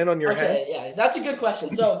then just land on your head? Okay, yeah, that's a good question.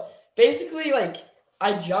 So basically, like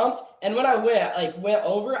I jumped, and when I went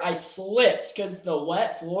over, I slipped because the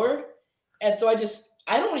wet floor, and so I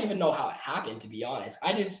don't even know how it happened, to be honest.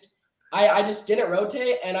 I just didn't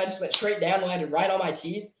rotate, and I just went straight down, landed right on my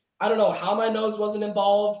teeth. I don't know how my nose wasn't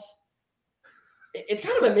involved. It's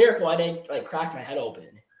kind of a miracle I didn't like crack my head open.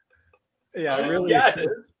 Yeah, it really. Yeah, it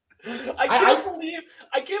is. I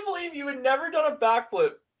can't believe you had never done a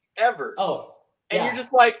backflip ever. Oh, and yeah. You're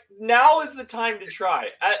just like, now is the time to try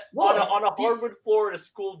on a hardwood floor at a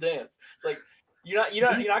school dance. It's like you're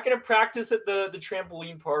not going to practice at the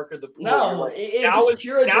trampoline park or the pool. No, like, now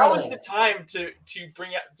is the time to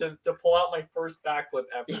bring out to pull out my first backflip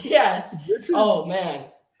ever. Yes. Man.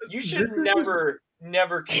 You should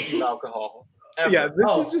never consume alcohol. Ever. Yeah,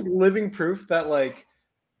 this is just living proof that like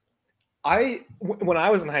when I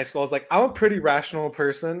was in high school, I was like, I'm a pretty rational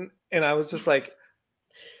person, and I was just like,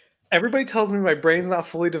 everybody tells me my brain's not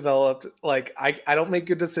fully developed, like I don't make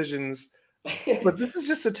good decisions, but this is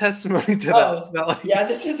just a testimony to that. Like, yeah,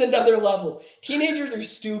 this is another level. Teenagers are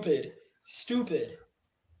stupid.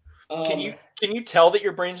 Can you tell that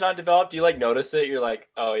your brain's not developed? Do you like notice it? You're like,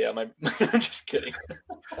 oh yeah, I'm just kidding.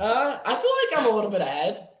 I feel like I'm a little bit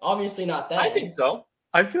ahead. Obviously not that. I think so.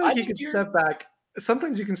 I feel like you can step back.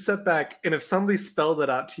 Sometimes you can step back, and if somebody spelled it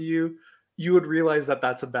out to you, you would realize that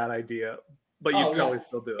that's a bad idea, but you'd probably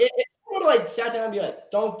still do it. If someone like sat down and be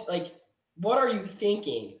like, don't like, what are you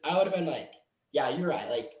thinking? I would have been like, yeah, you're right.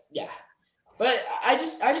 Like, yeah. But I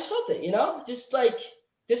just felt it, just like,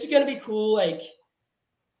 this is going to be cool. Like,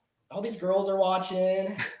 all these girls are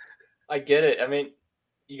watching. I get it. I mean,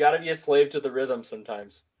 you got to be a slave to the rhythm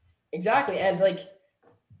sometimes. Exactly. And like,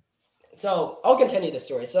 so I'll continue the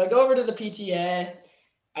story. So I go over to the PTA.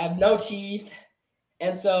 I have no teeth.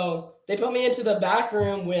 And so they put me into the back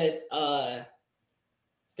room with,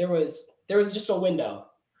 there was just a window.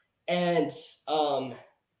 And so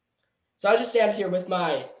I was just standing here with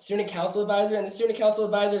my student council advisor, and the student council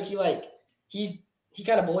advisor, he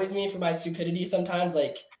kind of bullies me for my stupidity sometimes.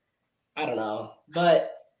 Like, I don't know.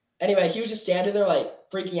 But anyway, he was just standing there like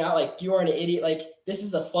freaking out, like, you are an idiot. Like, this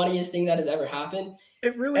is the funniest thing that has ever happened.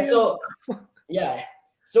 It really is. So, yeah.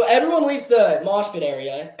 So everyone leaves the mosh pit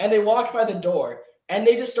area and they walk by the door and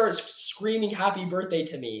they just start screaming happy birthday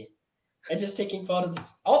to me and just taking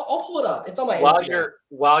photos. I'll pull it up. It's on my Instagram.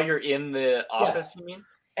 While you're in the office, you mean?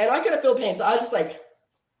 And I couldn't feel pain. So I was just like,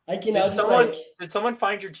 did someone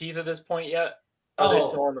find your teeth at this point yet? Or are they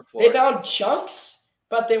still on the floor? They found chunks,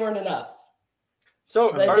 but they weren't enough. So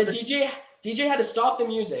like the DJ had to stop the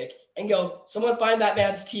music and go, someone find that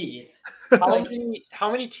man's teeth. How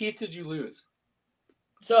many teeth did you lose?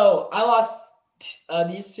 So I lost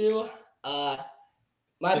these two.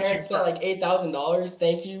 My parents spent like $8,000.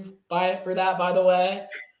 Thank you for that, by the way.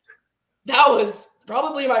 That was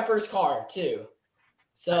probably my first car too.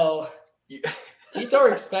 So teeth are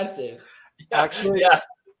expensive. Actually, yeah,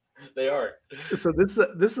 they are. So this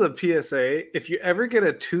is a PSA. If you ever get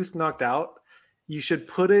a tooth knocked out, you should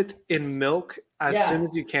put it in milk as soon as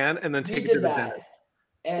you can, and then take it to the dentist.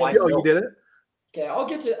 You did it? Okay, I'll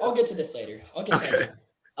get to this later. I'll get to it.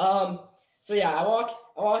 So yeah, I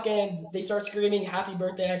walk in, they start screaming happy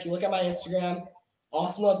birthday. If you look at my Instagram,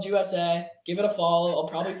 Austin Loves USA, give it a follow. I'll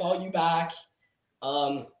probably follow you back.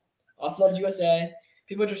 Austin loves USA.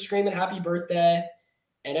 People are just screaming happy birthday,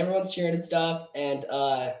 and everyone's cheering and stuff. And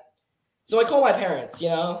so I call my parents,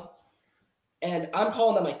 and I'm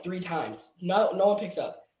calling them like 3 times. No one picks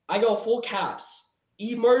up. I go full caps,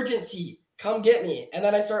 emergency, come get me. And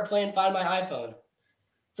then I start playing Find My iPhone.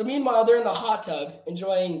 So meanwhile, they're in the hot tub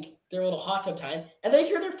enjoying their little hot tub time, and they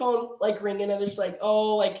hear their phone like ringing, and they're just like,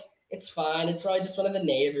 "Oh, like it's fine. It's probably just one of the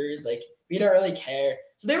neighbors. Like we don't really care."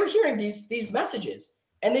 So they were hearing these messages,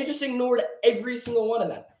 and they just ignored every single one of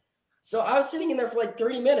them. So I was sitting in there for like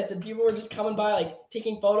 30 minutes, and people were just coming by, like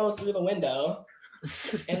taking photos through the window,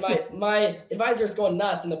 and my advisor is going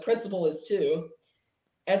nuts, and the principal is too.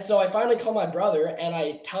 And so I finally call my brother, and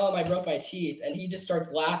I tell him I broke my teeth, and he just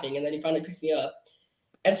starts laughing, and then he finally picks me up.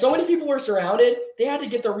 And so many people were surrounded, they had to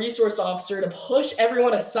get the resource officer to push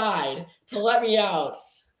everyone aside to let me out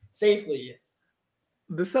safely.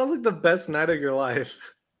 This sounds like the best night of your life.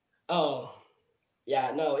 Oh,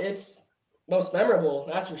 yeah, no, it's most memorable,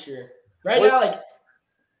 that's for sure. Now, like,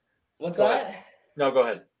 what's that? Ahead. No, go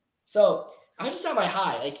ahead. So I was just at my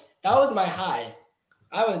high. Like, that was my high.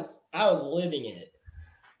 I was living it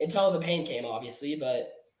until the pain came, obviously,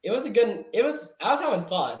 but I was having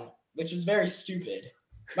fun, which was very stupid.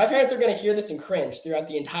 My parents are going to hear this and cringe throughout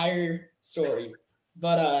the entire story.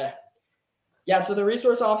 But, yeah, so the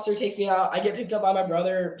resource officer takes me out. I get picked up by my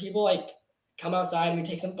brother. People, like, come outside and we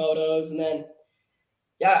take some photos. And then,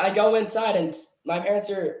 yeah, I go inside and my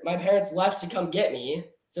parents left to come get me.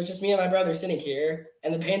 So it's just me and my brother sitting here.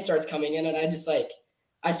 And the pain starts coming in and I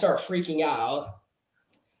start freaking out.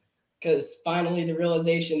 Because finally the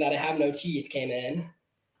realization that I have no teeth came in.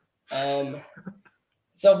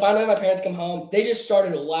 So finally my parents come home. They just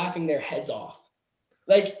started laughing their heads off.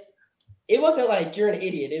 Like, it wasn't like, you're an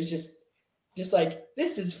idiot. It was just like,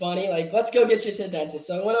 this is funny. Like, let's go get you to a dentist.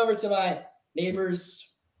 So I went over to my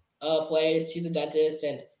neighbor's place. He's a dentist.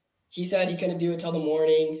 And he said he couldn't do it till the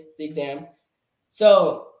morning, the exam.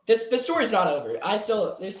 So the story's not over.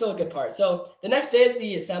 There's still a good part. So the next day is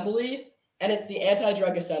the assembly. And it's the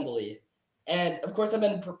anti-drug assembly. And, of course, I've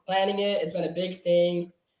been planning it. It's been a big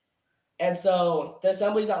thing. And so the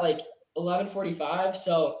assembly's at like 11:45.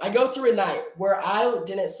 So I go through a night where I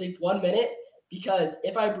didn't sleep 1 minute because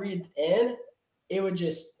if I breathed in, it would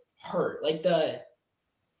just hurt. Like the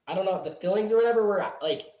fillings or whatever were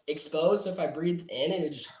like exposed. So if I breathed in, it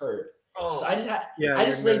would just hurt. Oh. So I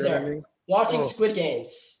just laid there watching Squid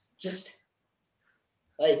Games. Just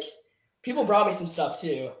like, people brought me some stuff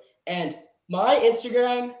too. And my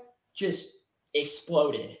Instagram just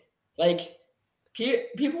exploded. Like,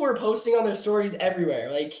 people were posting on their stories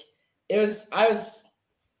everywhere. Like,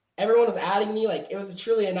 everyone was adding me. Like, it was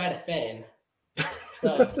truly a night of fame.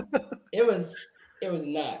 So it was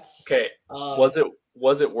nuts. Okay. Was it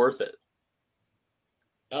worth it?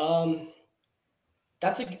 Let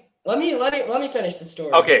me finish the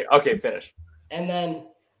story. Okay, finish. And then,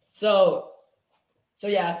 so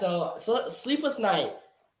sleepless night.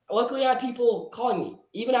 Luckily, I had people calling me,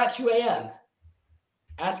 even at 2 a.m.,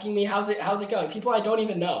 asking me how's it going. People I don't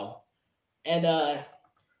even know, and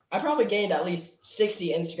I probably gained at least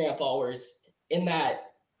 60 Instagram followers in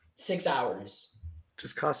that 6 hours.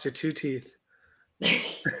 Just cost you 2 teeth.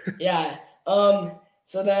 Yeah.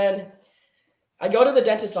 So then I go to the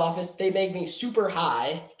dentist's office. They make me super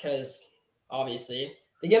high because obviously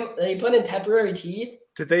they put in temporary teeth.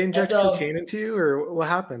 Did they inject cocaine into you, or what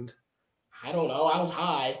happened? I don't know. I was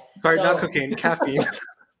high. Sorry, not cocaine, caffeine.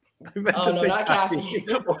 Not caffeine.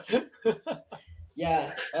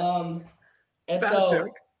 Yeah. And bad so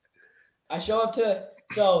joke. I show up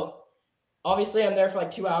so obviously I'm there for like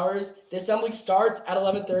 2 hours. The assembly starts at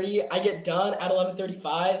 11:30. I get done at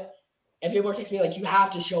 11:35. And people are texting me like, you have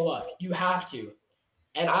to show up. You have to.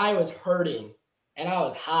 And I was hurting. And I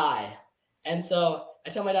was high. And so I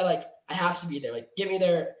tell my dad, like, I have to be there. Like, get me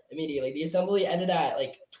there immediately. The assembly ended at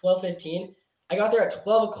like 12:15. I got there at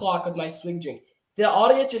 12 o'clock with my swig drink. The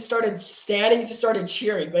audience just started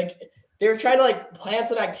cheering. Like, they were trying to like plan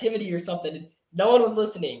some activity or something. No one was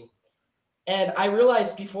listening. And I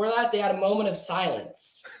realized before that they had a moment of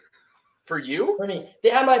silence. For you? For me. They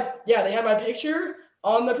had my picture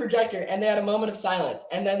on the projector and they had a moment of silence.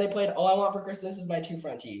 And then they played All I Want for Christmas Is My 2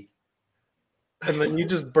 Front Teeth. And then you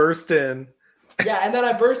just burst in. Yeah, and then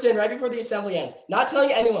I burst in right before the assembly ends, not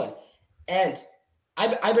telling anyone. And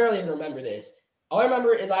I barely even remember this. All I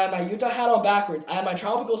remember is I had my Utah hat on backwards. I had my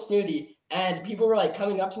tropical smoothie, and people were like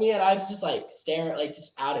coming up to me, and I was just like staring, like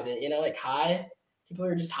just out of it, like high. People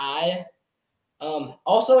were just high.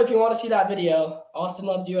 Also, if you want to see that video, Austin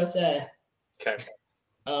Loves USA. Okay.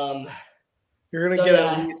 You're gonna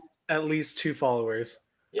get at least 2 followers.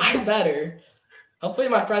 Yeah. I'm better. Hopefully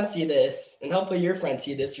my friends see this, and hopefully your friends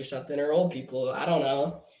see this or something, or old people. I don't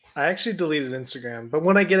know. I actually deleted Instagram, but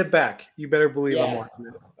when I get it back, you better believe I'm watching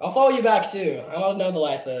it. I'll follow you back too. I want to know the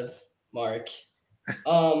life of Mark.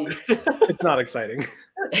 It's not exciting.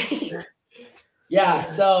 Yeah,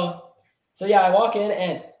 so yeah, I walk in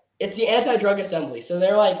and it's the anti-drug assembly. So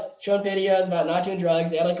they're like showing videos about not doing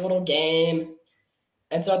drugs. They had like a little game.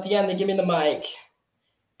 And so at the end they give me the mic.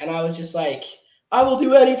 And I was just like, I will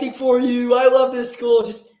do anything for you. I love this school.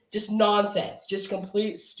 Just nonsense. Just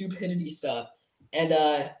complete stupidity stuff. And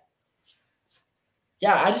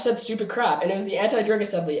yeah, I just said stupid crap. And it was the anti-drug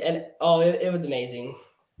assembly. And it was amazing.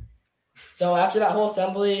 So after that whole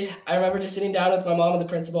assembly, I remember just sitting down with my mom and the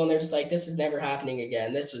principal, and they're just like, this is never happening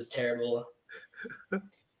again. This was terrible.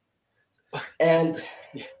 And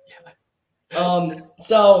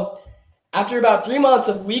so after about 3 months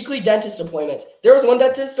of weekly dentist appointments, there was one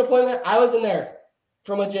dentist appointment. I was in there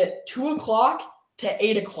from legit 2 o'clock to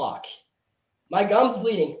 8 o'clock. My gums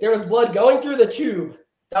bleeding. There was blood going through the tube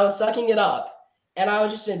that was sucking it up. And I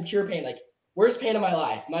was just in pure pain, like worst pain of my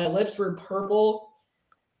life. My lips were purple.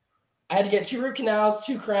 I had to get 2 root canals,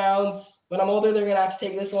 2 crowns. When I'm older, they're going to have to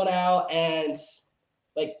take this one out and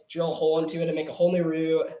like drill a hole into it and make a whole new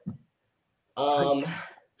root. The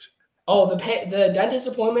dentist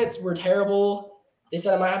appointments were terrible. They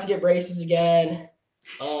said I might have to get braces again.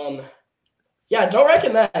 Yeah, don't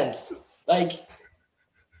recommend. Like,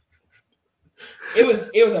 it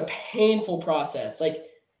was a painful process. Like,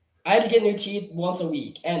 I had to get new teeth once a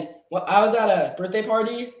week. And I was at a birthday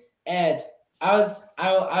party and I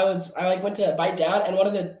went to bite down and one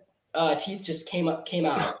of the teeth just came out,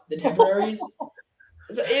 the temporaries.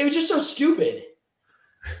 It was just so stupid.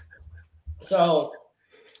 So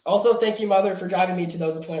also thank you, mother, for driving me to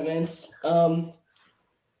those appointments.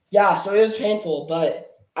 Yeah, so it was painful,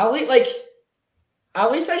 but at least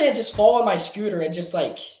I didn't just fall on my scooter and just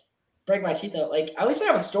like break my teeth out. Like at least I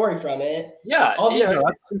have a story from it. Yeah,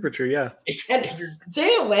 that's super true. Yeah. And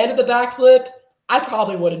say I landed the backflip, I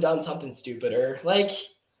probably would have done something stupider. Like,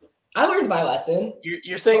 I learned my lesson.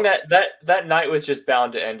 You're saying that night was just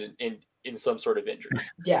bound to end in some sort of injury.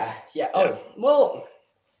 Yeah. Oh, well,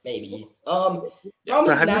 maybe. Problem is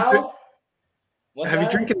now. Have you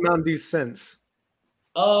drinking Mountain Dew since?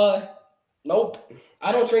 Nope.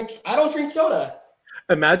 I don't drink soda.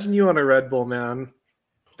 Imagine you on a Red Bull, man.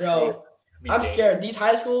 Bro, I'm scared. These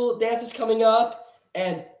high school dances coming up,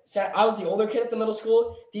 and I was the older kid at the middle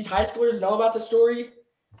school. These high schoolers know about the story.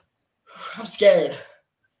 I'm scared.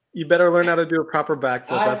 You better learn how to do a proper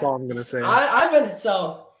backflip. That's all I'm gonna say. I've been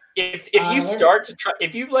so. If you start to try,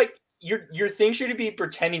 if you like your thing should be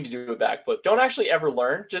pretending to do a backflip. Don't actually ever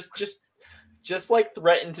learn. Just like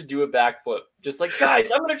threaten to do a backflip. Just like, guys,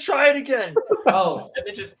 I'm gonna try it again. Oh, and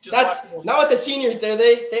then just that's not what the seniors do.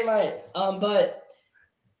 They might. But.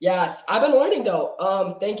 Yes, I've been learning though.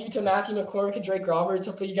 Thank you to Matthew McCormick and Drake Roberts.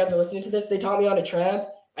 Hopefully you guys are listening to this. They taught me on a tramp.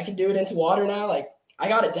 I can do it into water now. Like I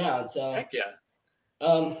got it down. So heck yeah.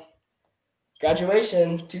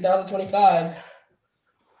 Graduation 2025.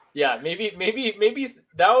 Yeah, maybe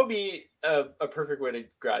that would be a perfect way to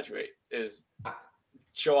graduate is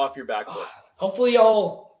show off your backflip. Hopefully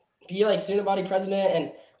I'll be like student body president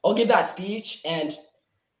and I'll give that speech and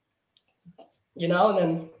and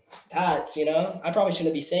then I probably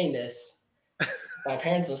shouldn't be saying this. My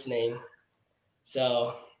parents listening.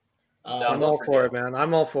 So I'm all for it, man.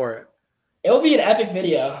 I'm all for it. It will be an epic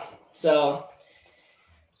video. So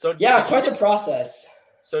yeah, quite the process.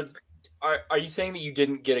 So are you saying that you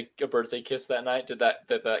didn't get a birthday kiss that night? Did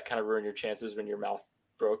that kind of ruin your chances when your mouth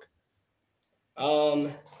broke?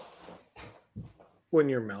 When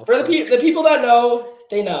your mouth for the people that know,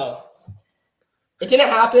 they know. It didn't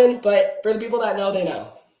happen, but for the people that know, they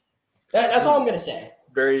know. That's all I'm gonna say.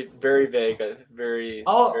 Very, very vague.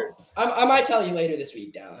 I might tell you later this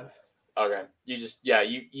week, Dallin. Okay. You just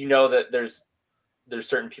you know that there's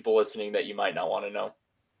certain people listening that you might not want to know.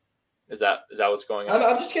 Is that what's going on?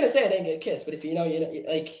 I'm just gonna say I didn't get a kiss, but if you know,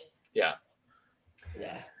 like. Yeah.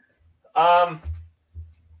 Yeah. All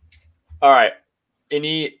right.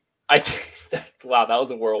 Wow, that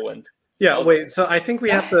was a whirlwind. Yeah. Wait. So I think we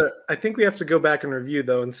have to go back and review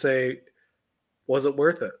though and say, was it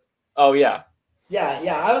worth it? Oh yeah. Yeah.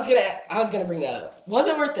 I was gonna bring that up. Was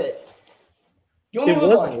it worth it? You only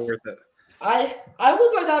live once. Worth it. I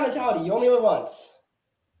live by that mentality. You only live once.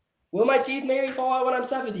 Will my teeth maybe fall out when I'm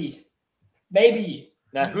 70? Maybe.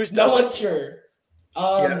 Now who's no one's sure.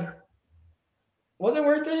 Was it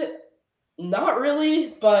worth it? Not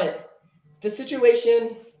really, but the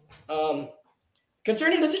situation.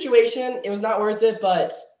 Concerning the situation, it was not worth it.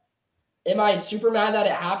 But am I super mad that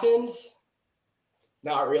it happened?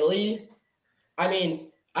 Not really. I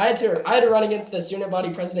mean, I had to run against the student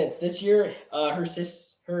body presidents this year.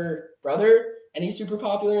 Her brother, and he's super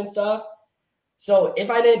popular and stuff. So if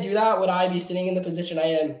I didn't do that, would I be sitting in the position I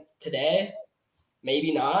am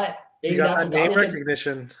today?Maybe not. Maybe You got that's that what got name me, 'cause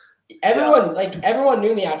recognition. everyone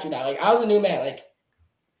knew me after that. Like I was a new man. Like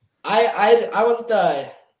I was the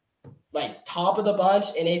top of the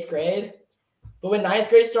bunch in 8th grade. But when 9th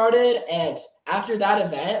grade started, and after that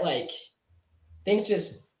event, things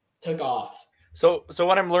just took off. So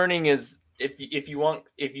what I'm learning is if you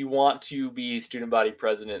want to be student body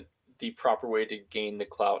president, the proper way to gain the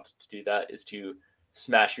clout to do that is to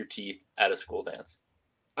smash your teeth at a school dance.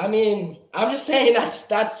 I mean, I'm just saying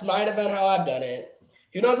that's might have been how I've done it.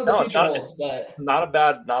 Who knows what the future holds? But not a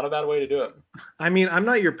bad way to do it. I mean, I'm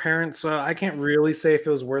not your parent, so I can't really say if it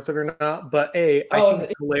was worth it or not. But A, I think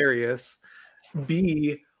it's hilarious.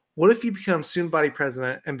 B, what if you become student body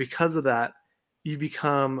president and because of that, you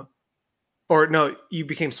became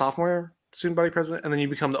sophomore student body president and then you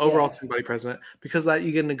become the overall student body president. Because of that,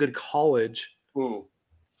 you get in a good college. Ooh.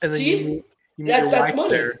 And then you meet your wife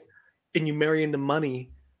there and you marry into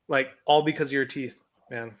money, all because of your teeth,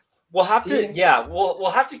 man. We'll have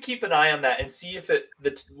we'll have to keep an eye on that and see if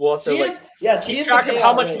we'll have to keep track of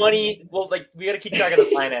how much money. Well, we got to keep track of the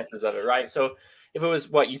finances of it, right? So if it was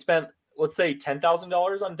what you spent, let's say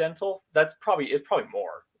 $10,000 on dental, it's probably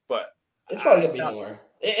more, but it's probably gonna be more.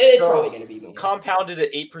 It's probably gonna be more. Compounded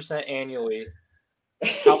at 8% annually.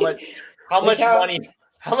 How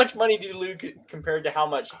much money do Luke compared to how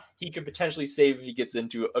much he could potentially save if he gets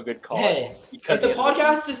into a good college? Hey, if the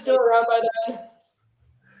podcast is still around by then.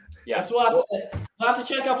 Yeah, so we'll have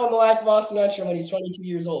to check up on the life of Austin Renstrom when he's 22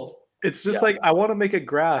 years old. It's just I want to make a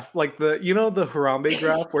graph, the Harambe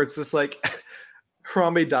graph, where it's just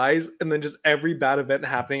Harambe dies and then just every bad event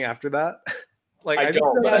happening after that.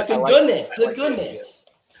 The goodness.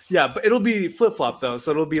 Yeah, but it'll be flip flop though,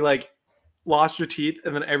 so it'll be lost your teeth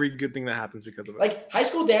and then every good thing that happens because of it. High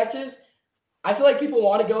school dances, I feel like people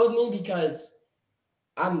want to go with me because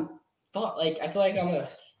I feel like I'm a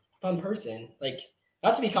fun person.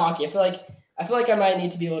 Not to be cocky. I feel like I might need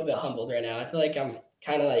to be a little bit humbled right now. I feel like I'm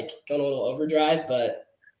kind of going a little overdrive, but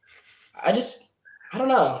I don't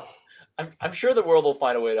know. I'm sure the world will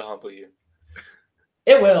find a way to humble you.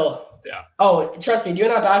 It will. Yeah. Oh, trust me, doing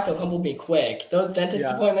that backflip humbled me quick. Those dentist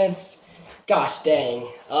appointments, gosh dang.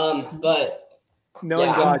 But knowing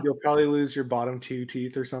God, you'll probably lose your bottom 2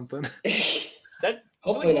 teeth or something.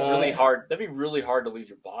 Hopefully not. Really hard. That'd be really hard to lose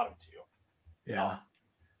your bottom 2. Yeah.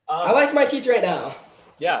 I like my teeth right now.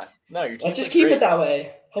 Yeah. No, your teeth. Let's just keep it that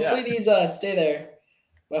way. Hopefully these stay there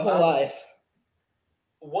my whole life.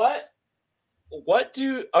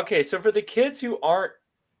 So for the kids who aren't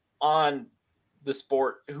on the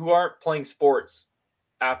sport, who aren't playing sports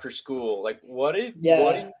after school, what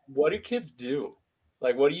do kids do?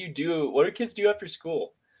 What do you do? What do kids do after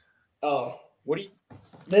school? Oh. What do you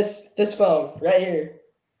this phone right here.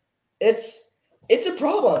 It's a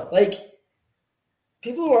problem.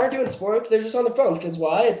 People who aren't doing sports, they're just on their phones. Because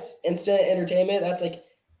why? It's instant entertainment. That's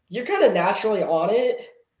you're kind of naturally on it.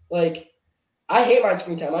 I hate my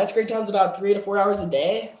screen time. My screen time's about 3 to 4 hours a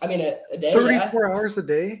day. I mean, a day. 34 hours a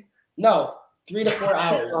day? No, 3 to 4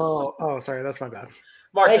 hours. Oh, sorry, that's my bad.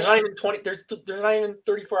 Mark, there's not even 20. There's not even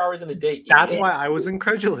 34 hours in a day. That's why I was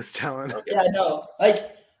incredulous, Talon. Okay. Yeah, no.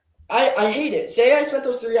 I hate it. Say I spent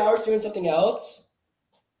those 3 hours doing something else,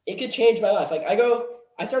 it could change my life.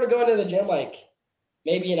 I started going to the gym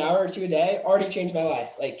maybe an hour or 2 a day, already changed my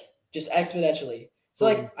life, just exponentially. So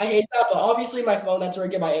I hate that, but obviously my phone, that's where I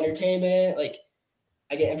get my entertainment.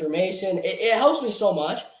 I get information. It helps me so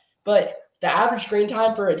much, but the average screen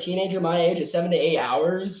time for a teenager my age is 7 to 8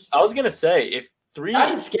 hours. I was gonna say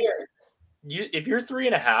that is scary. If you're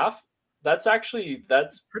 3.5, that's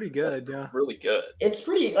pretty good. Yeah, really good. It's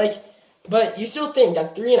pretty but you still think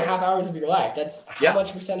that's 3.5 hours of your life. That's how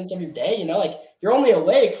much percentage of your day. You're only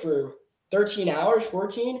awake for 13 hours,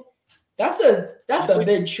 14. That's a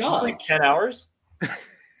big chunk. 10 hours?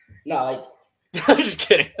 No, I'm just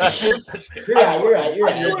kidding. You're right.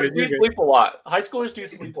 High schoolers do sleep a lot. High schoolers do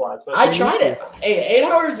sleep a lot. I tried it. 8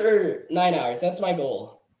 hours or 9 hours. That's my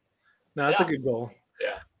goal. No, that's a good goal.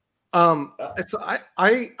 Yeah. So I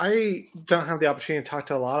don't have the opportunity to talk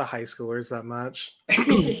to a lot of high schoolers that much,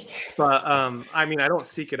 but I mean, I don't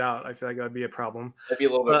seek it out. I feel like that would be a problem. That'd be a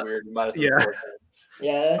little bit weird. You might have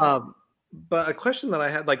yeah. But a question that I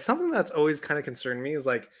had, something that's always kind of concerned me is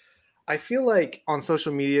I feel like on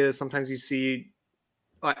social media, sometimes you see,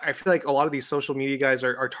 I feel like a lot of these social media guys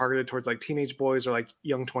are targeted towards teenage boys or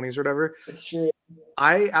young 20s or whatever. It's true.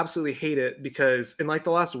 I absolutely hate it because in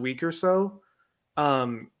the last week or so,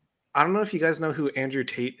 I don't know if you guys know who Andrew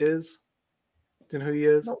Tate is. Do you know who he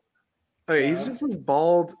is? No. Okay, he's just this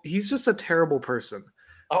bald. He's just a terrible person.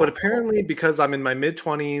 But apparently, because I'm in my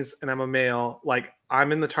mid-20s and I'm a male, like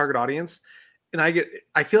I'm in the target audience, and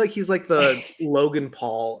I feel like he's like the Logan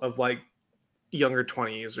Paul of like younger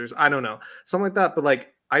 20 users. I don't know, something like that. But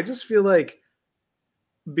like, I just feel like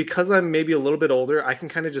because I'm maybe a little bit older, I can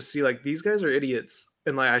kind of just see like these guys are idiots,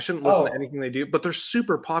 and like I shouldn't listen to anything they do. But they're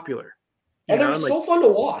super popular, and they're so fun to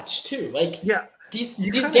watch too. Like these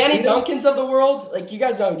Danny Duncans of the world. Like you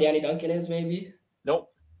guys know who Danny Duncan is, maybe? Nope.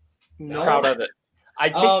 No. Proud of it. I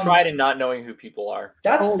take pride in not knowing who people are.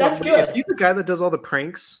 That's good. Is he the guy that does all the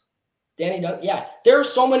pranks? Danny Duncan. Yeah, there are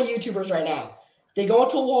so many YouTubers right now. They go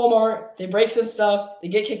into Walmart, they break some stuff, they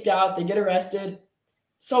get kicked out, they get arrested.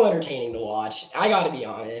 So entertaining to watch. I got to be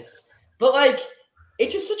honest, but like,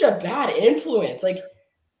 it's just such a bad influence. Like,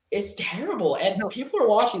 it's terrible, and people are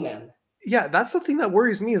watching them. Yeah, that's the thing that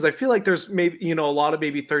worries me is I feel like there's maybe, a lot of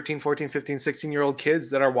maybe 13, 14, 15, 16-year-old kids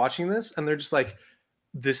that are watching this, and they're just like,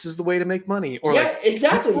 this is the way to make money. Or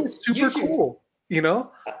exactly. Super YouTube. Cool,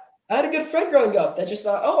 I had a good friend growing up that just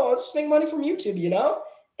thought, I'll just make money from YouTube,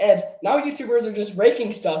 And now YouTubers are just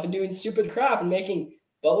breaking stuff and doing stupid crap and making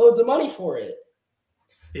buttloads of money for it.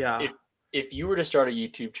 Yeah. If you were to start a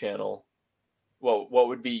YouTube channel, what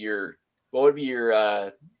would be your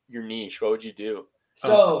niche? What would you do?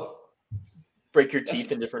 So break your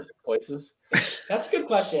teeth in different places? That's a good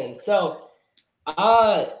question. So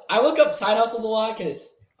I look up side hustles a lot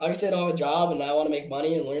because obviously I don't have a job and I want to make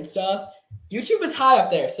money and learn stuff. YouTube is high up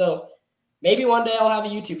there. So maybe one day I'll have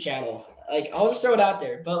a YouTube channel. Like I'll just throw it out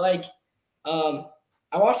there. But like I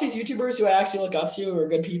watch these YouTubers who I actually look up to who are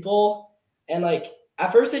good people. And like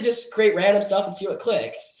at first they just create random stuff and see what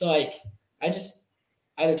clicks. So like I just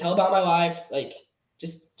either tell about my life, like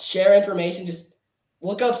just share information, just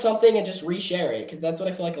look up something and just reshare it. Cause that's what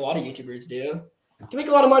I feel like a lot of YouTubers do. You can make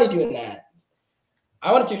a lot of money doing that.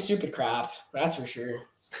 I want to do stupid crap. That's for sure.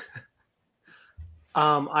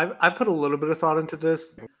 I put a little bit of thought into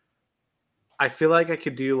this. I feel like I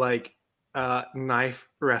could do like knife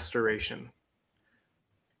restoration.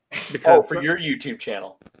 Because for your YouTube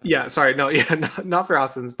channel. Yeah, sorry. No, not for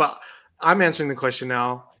Austin's, but I'm answering the question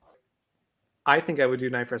now. I think I would do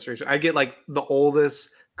knife restoration. I get like the oldest,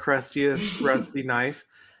 crustiest, rusty knife.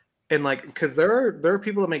 And like, because there are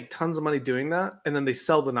people that make tons of money doing that, and then they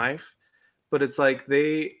sell the knife. But it's like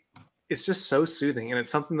it's just so soothing, and it's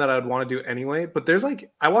something that I would want to do anyway. But there's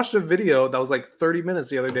like, I watched a video that was like 30 minutes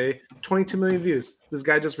the other day, 22 million views. This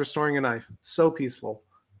guy just restoring a knife. So peaceful.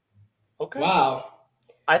 Okay. Wow.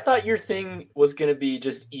 I thought your thing was going to be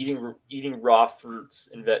just eating raw fruits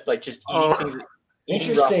and like just eating things.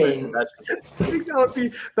 Interesting. I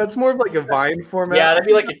think that's more of like a Vine format. Yeah, that'd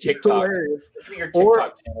be like a TikTok. Be your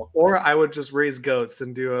TikTok channel. Or I would just raise goats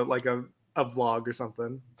and do a vlog or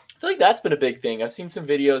something. I feel like that's been a big thing. I've seen some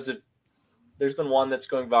videos of. There's been one that's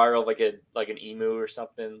going viral, like an emu or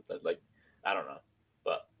something. That like I don't know,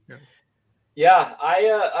 but yeah,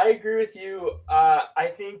 I agree with you.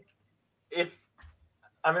 I think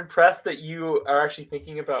I'm impressed that you are actually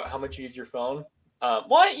thinking about how much you use your phone.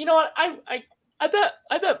 Well, you know what? I bet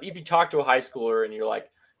if you talk to a high schooler and you're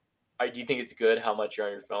like, do you think it's good how much you're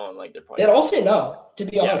on your phone? Like they'd all say no, to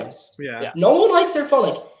be honest. Yeah. No one likes their phone.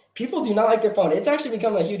 Like people do not like their phone. It's actually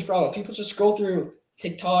become a huge problem. People just scroll through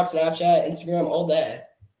TikTok, Snapchat, Instagram all day.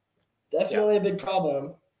 Definitely a big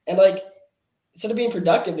problem. And like instead of being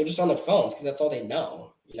productive, they're just on their phones because that's all they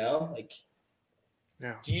know. Like.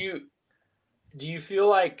 Yeah. Do you feel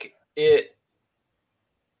like it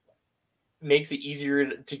makes it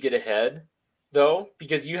easier to get ahead, though?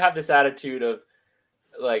 Because you have this attitude of,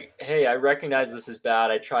 like, hey, I recognize this is bad.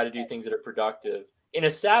 I try to do things that are productive. In a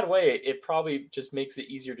sad way, it probably just makes it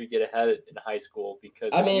easier to get ahead in high school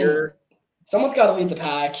because someone's got to lead the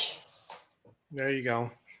pack. There you go.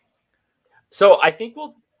 So I think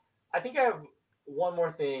I have one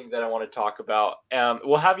more thing that I want to talk about.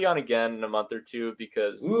 We'll have you on again in a month or two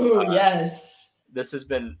because yes, this has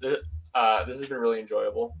been really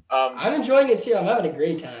enjoyable. I'm enjoying it too. I'm having a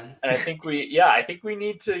great time. And I think we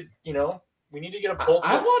need to get a pulse.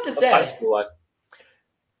 I want to say high school life.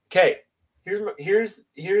 Okay, here's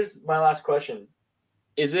my last question.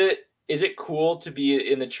 Is it cool to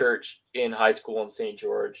be in the church in high school in St.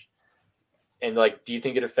 George? And like, do you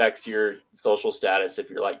think it affects your social status if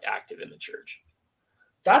you're like active in the church?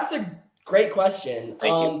 That's a great question.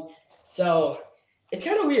 Thank you. So it's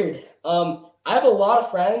kind of weird. I have a lot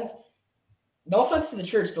of friends, no offense to the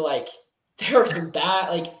church, but like there are some bad,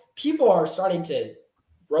 like people are starting to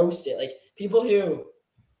roast it. Like people who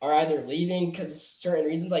are either leaving because of certain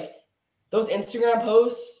reasons, like those Instagram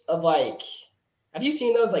posts of like, have you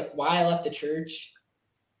seen those? Like why I left the church?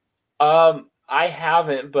 I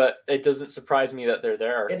haven't, but it doesn't surprise me that they're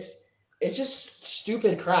there. It's just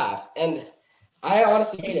stupid crap, and I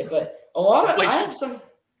honestly hate it. But a lot of I have some,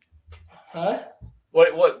 huh?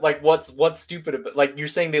 What's stupid about, like, you're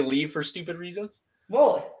saying they leave for stupid reasons?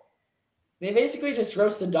 Well, they basically just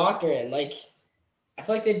roast the doctrine. Like, I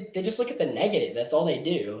feel like they just look at the negative. That's all they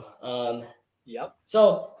do. Yep.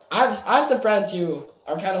 So I have some friends who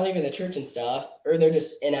are kind of leaving the church and stuff, or they're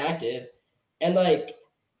just inactive. And like,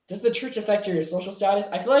 does the church affect your social status?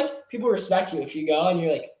 I feel like people respect you if you go and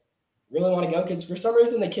you're like really want to go, because for some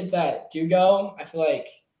reason the kids that do go, I feel like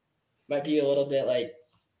might be a little bit like,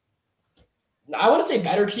 I want to say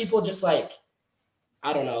better people, just like,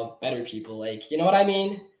 I don't know, better people, like, you know what I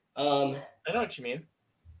mean? I know what you mean.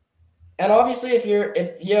 And obviously, if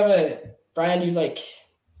you have a friend who's like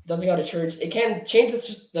doesn't go to church, it can change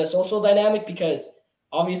the social dynamic, because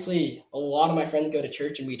obviously a lot of my friends go to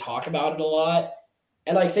church and we talk about it a lot.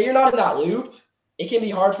 And like, say you're not in that loop, it can be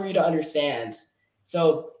hard for you to understand.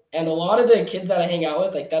 So, and a lot of the kids that I hang out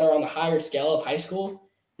with, like that are on the higher scale of high school,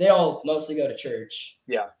 they all mostly go to church.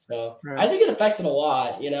 Yeah. So I think it affects it a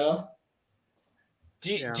lot, you know?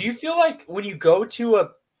 Do you feel like when you go to a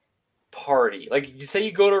party, like you say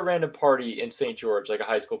you go to a random party in St. George, like a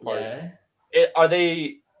high school party, are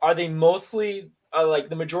they mostly like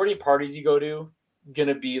the majority of parties you go to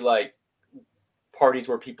gonna be like parties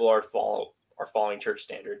where people are following church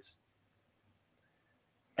standards?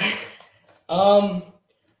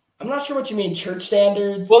 I'm not sure what you mean, church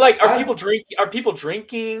standards. Well, like, are people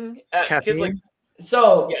drinking? Caffeine?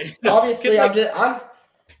 So obviously, like,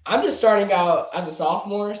 I'm just starting out as a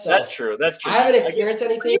sophomore, so that's true. I haven't experienced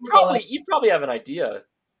anything. You probably have an idea.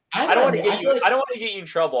 I don't want to get you in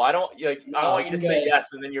trouble. I don't want you to say yes,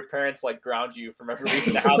 and then your parents like ground you from ever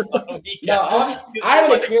leaving the house on the weekend. No, obviously, I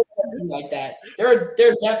haven't experienced anything like that. There are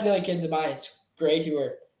definitely kids in my grade who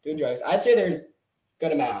are doing drugs. I'd say there's a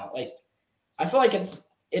good amount. Like, I feel like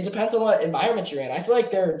it depends on what environment you're in. I feel like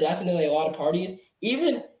there are definitely a lot of parties.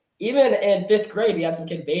 Even in 5th grade, we had some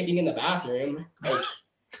kid vaping in the bathroom. Like,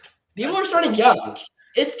 people are starting young.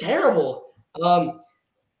 It's terrible.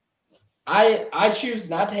 I choose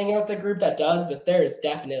not to hang out with the group that does, but there's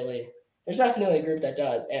definitely a group that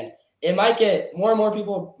does, and it might get more and more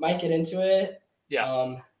people might get into it.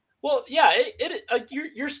 Yeah. Well, yeah,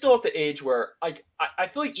 you're still at the age where, like, I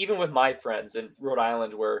feel like even with my friends in Rhode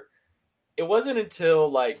Island, where it wasn't until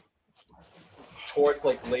like towards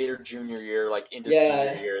like later junior year, like into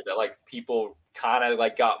senior year, that like people kind of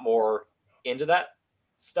like got more into that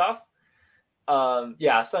stuff. So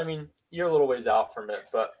I mean, you're a little ways out from it,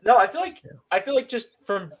 but no, I feel like just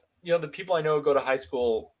from the people I know who go to high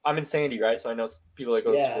school. I'm in Sandy, right? So I know people that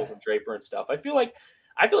go to schools in Draper and stuff. I feel like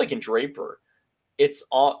in Draper, it's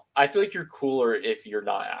all. I feel like you're cooler if you're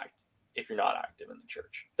not active in the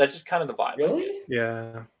church. That's just kind of the vibe. Really?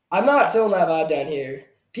 Yeah. I'm not feeling that vibe down here.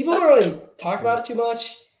 People don't really talk about it too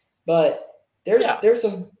much, but there's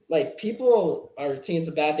some, like, people are seeing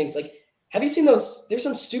some bad things. Like, have you seen those? There's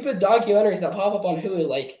some stupid documentaries that pop up on Hulu,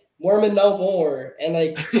 like Mormon No More, and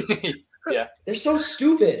like, they're so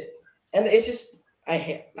stupid, and it's just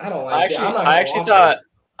I don't like it. I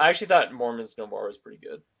actually thought Mormons No More was pretty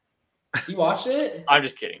good. You watched it? I'm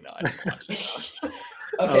just kidding. No, I didn't watch it.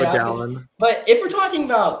 Okay, but if we're talking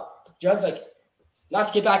about drugs, like, not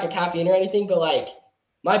to get back at caffeine or anything, but like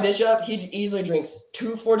my bishop, he easily drinks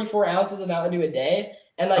 244 ounces of Mountain Dew a day,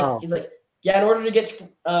 and like he's like, yeah, in order to get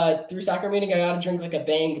through sacrament meeting, I gotta drink like a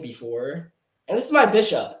Bang before. And this is my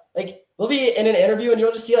bishop. Like, we'll be in an interview and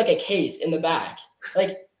you'll just see like a case in the back.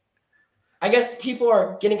 Like, I guess people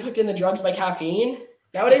are getting hooked in the drugs by caffeine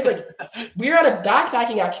nowadays. Like, we were at a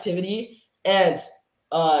backpacking activity, and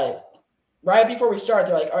right before we start,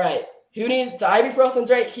 they're like, all right, who needs the ibuprofen's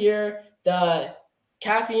right here, the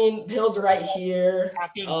caffeine pills are right here.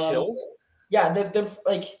 Caffeine pills? Yeah, the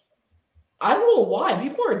like, I don't know why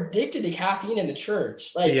people are addicted to caffeine in the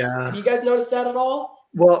church. Like, have you guys noticed that at all?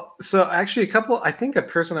 Well, so actually I think a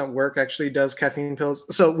person at work actually does caffeine pills.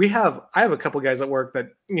 So I have a couple guys at work that,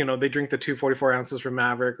 they drink the 244 ounces from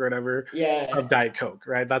Maverick or whatever of Diet Coke,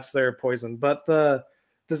 right? That's their poison. But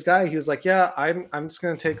this guy, he was like, yeah, I'm just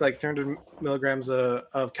going to take like 300 milligrams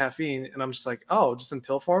of caffeine. And I'm just like, oh, just in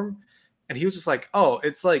pill form. And he was just like, oh,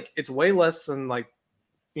 it's way less than like,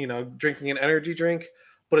 drinking an energy drink,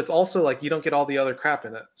 but it's also like, you don't get all the other crap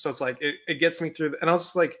in it. So it's like, it gets me through. And I was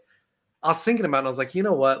just like, I was thinking about it, and I was like, you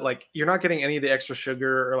know what? Like, you're not getting any of the extra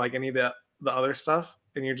sugar or like any of the other stuff,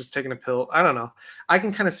 and you're just taking a pill. I don't know. I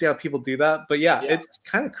can kind of see how people do that, but yeah. It's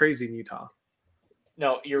kind of crazy in Utah.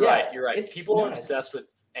 No, you're right. You're right. People are obsessed with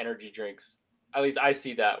energy drinks. At least I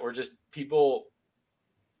see that. We're just people,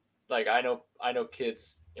 like I know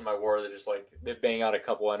kids in my ward that just like they bang out a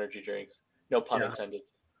couple energy drinks. No pun intended.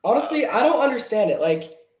 Honestly, I don't understand it.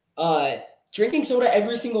 Like, drinking soda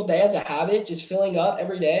every single day as a habit, just filling up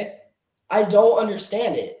every day. I don't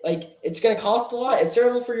understand it. Like, it's gonna cost a lot. It's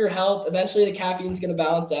terrible for your health. Eventually, the caffeine's gonna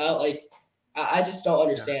balance out. Like, I just don't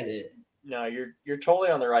understand it. No, you're totally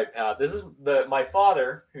on the right path. This is my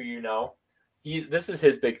father, who this is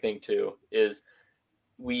his big thing too. Is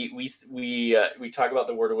we talk about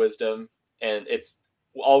the word of wisdom, and it's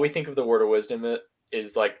all we think of the word of wisdom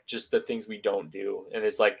is like just the things we don't do, and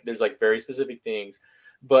it's like there's like very specific things,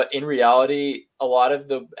 but in reality, a lot of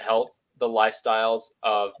the lifestyles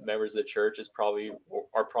of members of the church they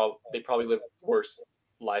probably live worse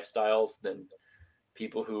lifestyles than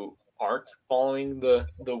people who aren't following the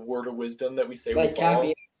word of wisdom that we say like we follow.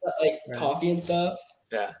 Caffeine, like coffee and stuff.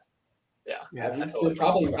 Yeah. You're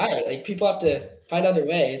probably right. Like, people have to find other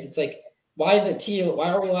ways. It's like, why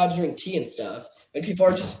aren't we allowed to drink tea and stuff when people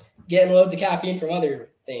are just getting loads of caffeine from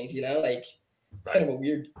other things, like it's kind of a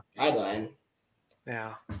weird guideline.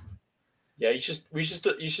 Yeah. Yeah, you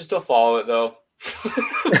should still follow it though.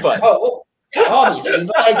 But obviously,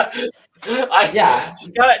 but like,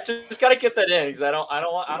 just gotta get that in, because I don't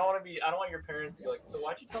want your parents to be like, so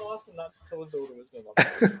why'd you tell Austin not to live the wisdom?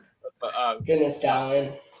 But goodness,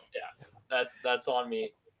 Dallin. Yeah, that's on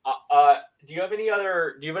me. Do you have any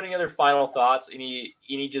other final thoughts? Any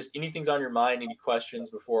things on your mind? Any questions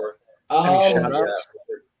before? Any shout outs?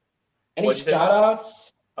 Any shout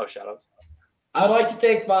outs? Oh, shout outs. I'd like to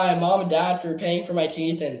thank my mom and dad for paying for my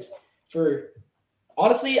teeth, and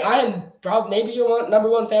honestly, I am maybe your number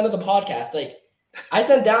one fan of the podcast. Like, I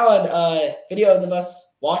sent down videos of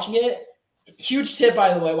us watching it. Huge tip,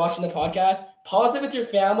 by the way, watching the podcast, pause it with your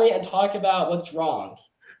family and talk about what's wrong.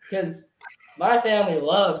 Because my family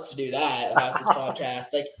loves to do that about this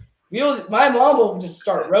podcast. Like, my mom will just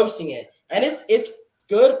start roasting it, and it's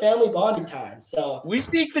good family bonding time. So we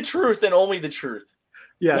speak the truth and only the truth.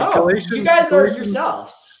 Yeah, no, you guys are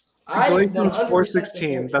yourselves. Galatians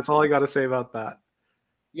 4:16. That's all I got to say about that.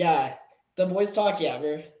 Yeah, the boys talk. Yeah,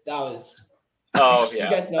 that was. Oh yeah,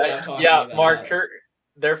 you guys know what I'm talking about. Yeah, Mark,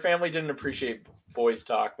 their family didn't appreciate boys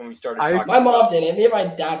talk when we started talking. My mom didn't. Me and my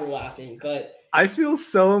dad were laughing, but I feel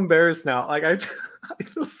so embarrassed now. Like I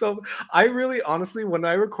feel so. I really, honestly, when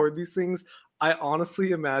I record these things, I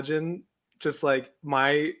honestly imagine just like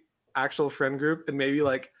my actual friend group and maybe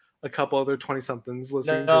like a couple other 20-somethings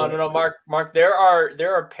listening. No, Mark. There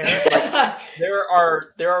are parents. Like, there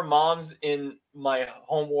are moms in my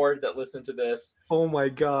home ward that listen to this. Oh my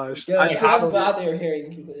gosh! I'm glad they're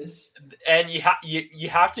hearing this. And you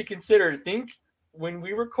have to consider. Think when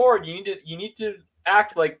we record, you need to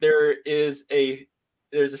act like there's a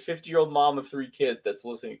 50-year-old mom of 3 kids that's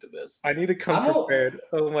listening to this. I need to come prepared.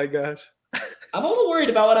 Oh my gosh! I'm a little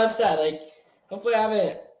worried about what I've said. Like, hopefully, I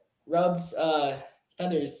haven't rubbed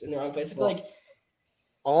feathers in the wrong place. I feel like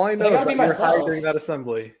all I know is that you're high during that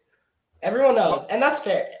assembly. Everyone knows, and that's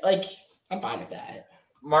fair. Like, I'm fine with that.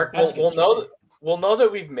 Mark, we'll know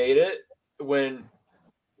that we've made it when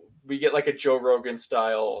we get like a Joe Rogan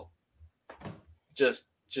style. Just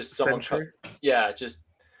someone, just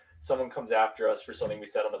someone comes after us for something we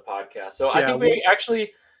said on the podcast. So I think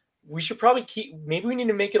we should probably maybe we need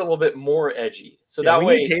to make it a little bit more edgy. So that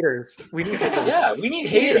way, need haters. We need haters. Yeah, we need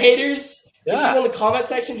haters. Haters. Yeah. People in the comment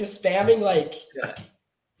section just spamming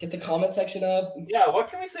get the comment section up. Yeah, what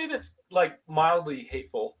can we say that's like mildly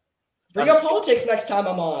hateful? Bring up politics next time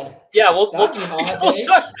I'm on. Yeah, we'll talk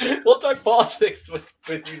politics with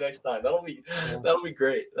you next time. That'll be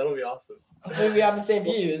great. That'll be awesome. Hopefully we have the same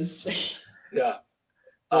views. Yeah.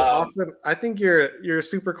 Well, Austin, I think you're a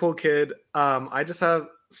super cool kid. I just have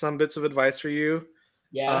some bits of advice for you.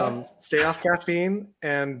 Yeah. Stay off caffeine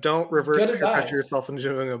and don't reverse peer pressure yourself into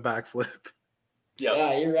doing a backflip.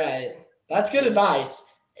 Yeah, you're right. That's good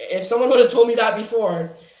advice. If someone would have told me that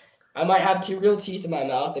before, I might have 2 real teeth in my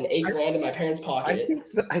mouth and $8,000 in my parents' pocket.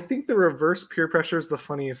 I think the reverse peer pressure is the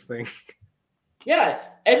funniest thing. Yeah,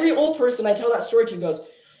 every old person I tell that story to goes,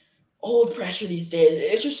 old pressure these days,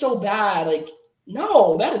 it's just so bad. Like,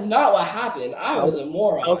 no, that is not what happened. I was a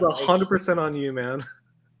moron. That was 100% on you, man.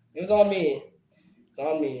 It was on me. It's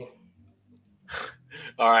on me.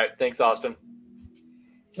 All right. Thanks, Austin.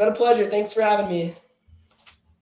 It's been a pleasure. Thanks for having me.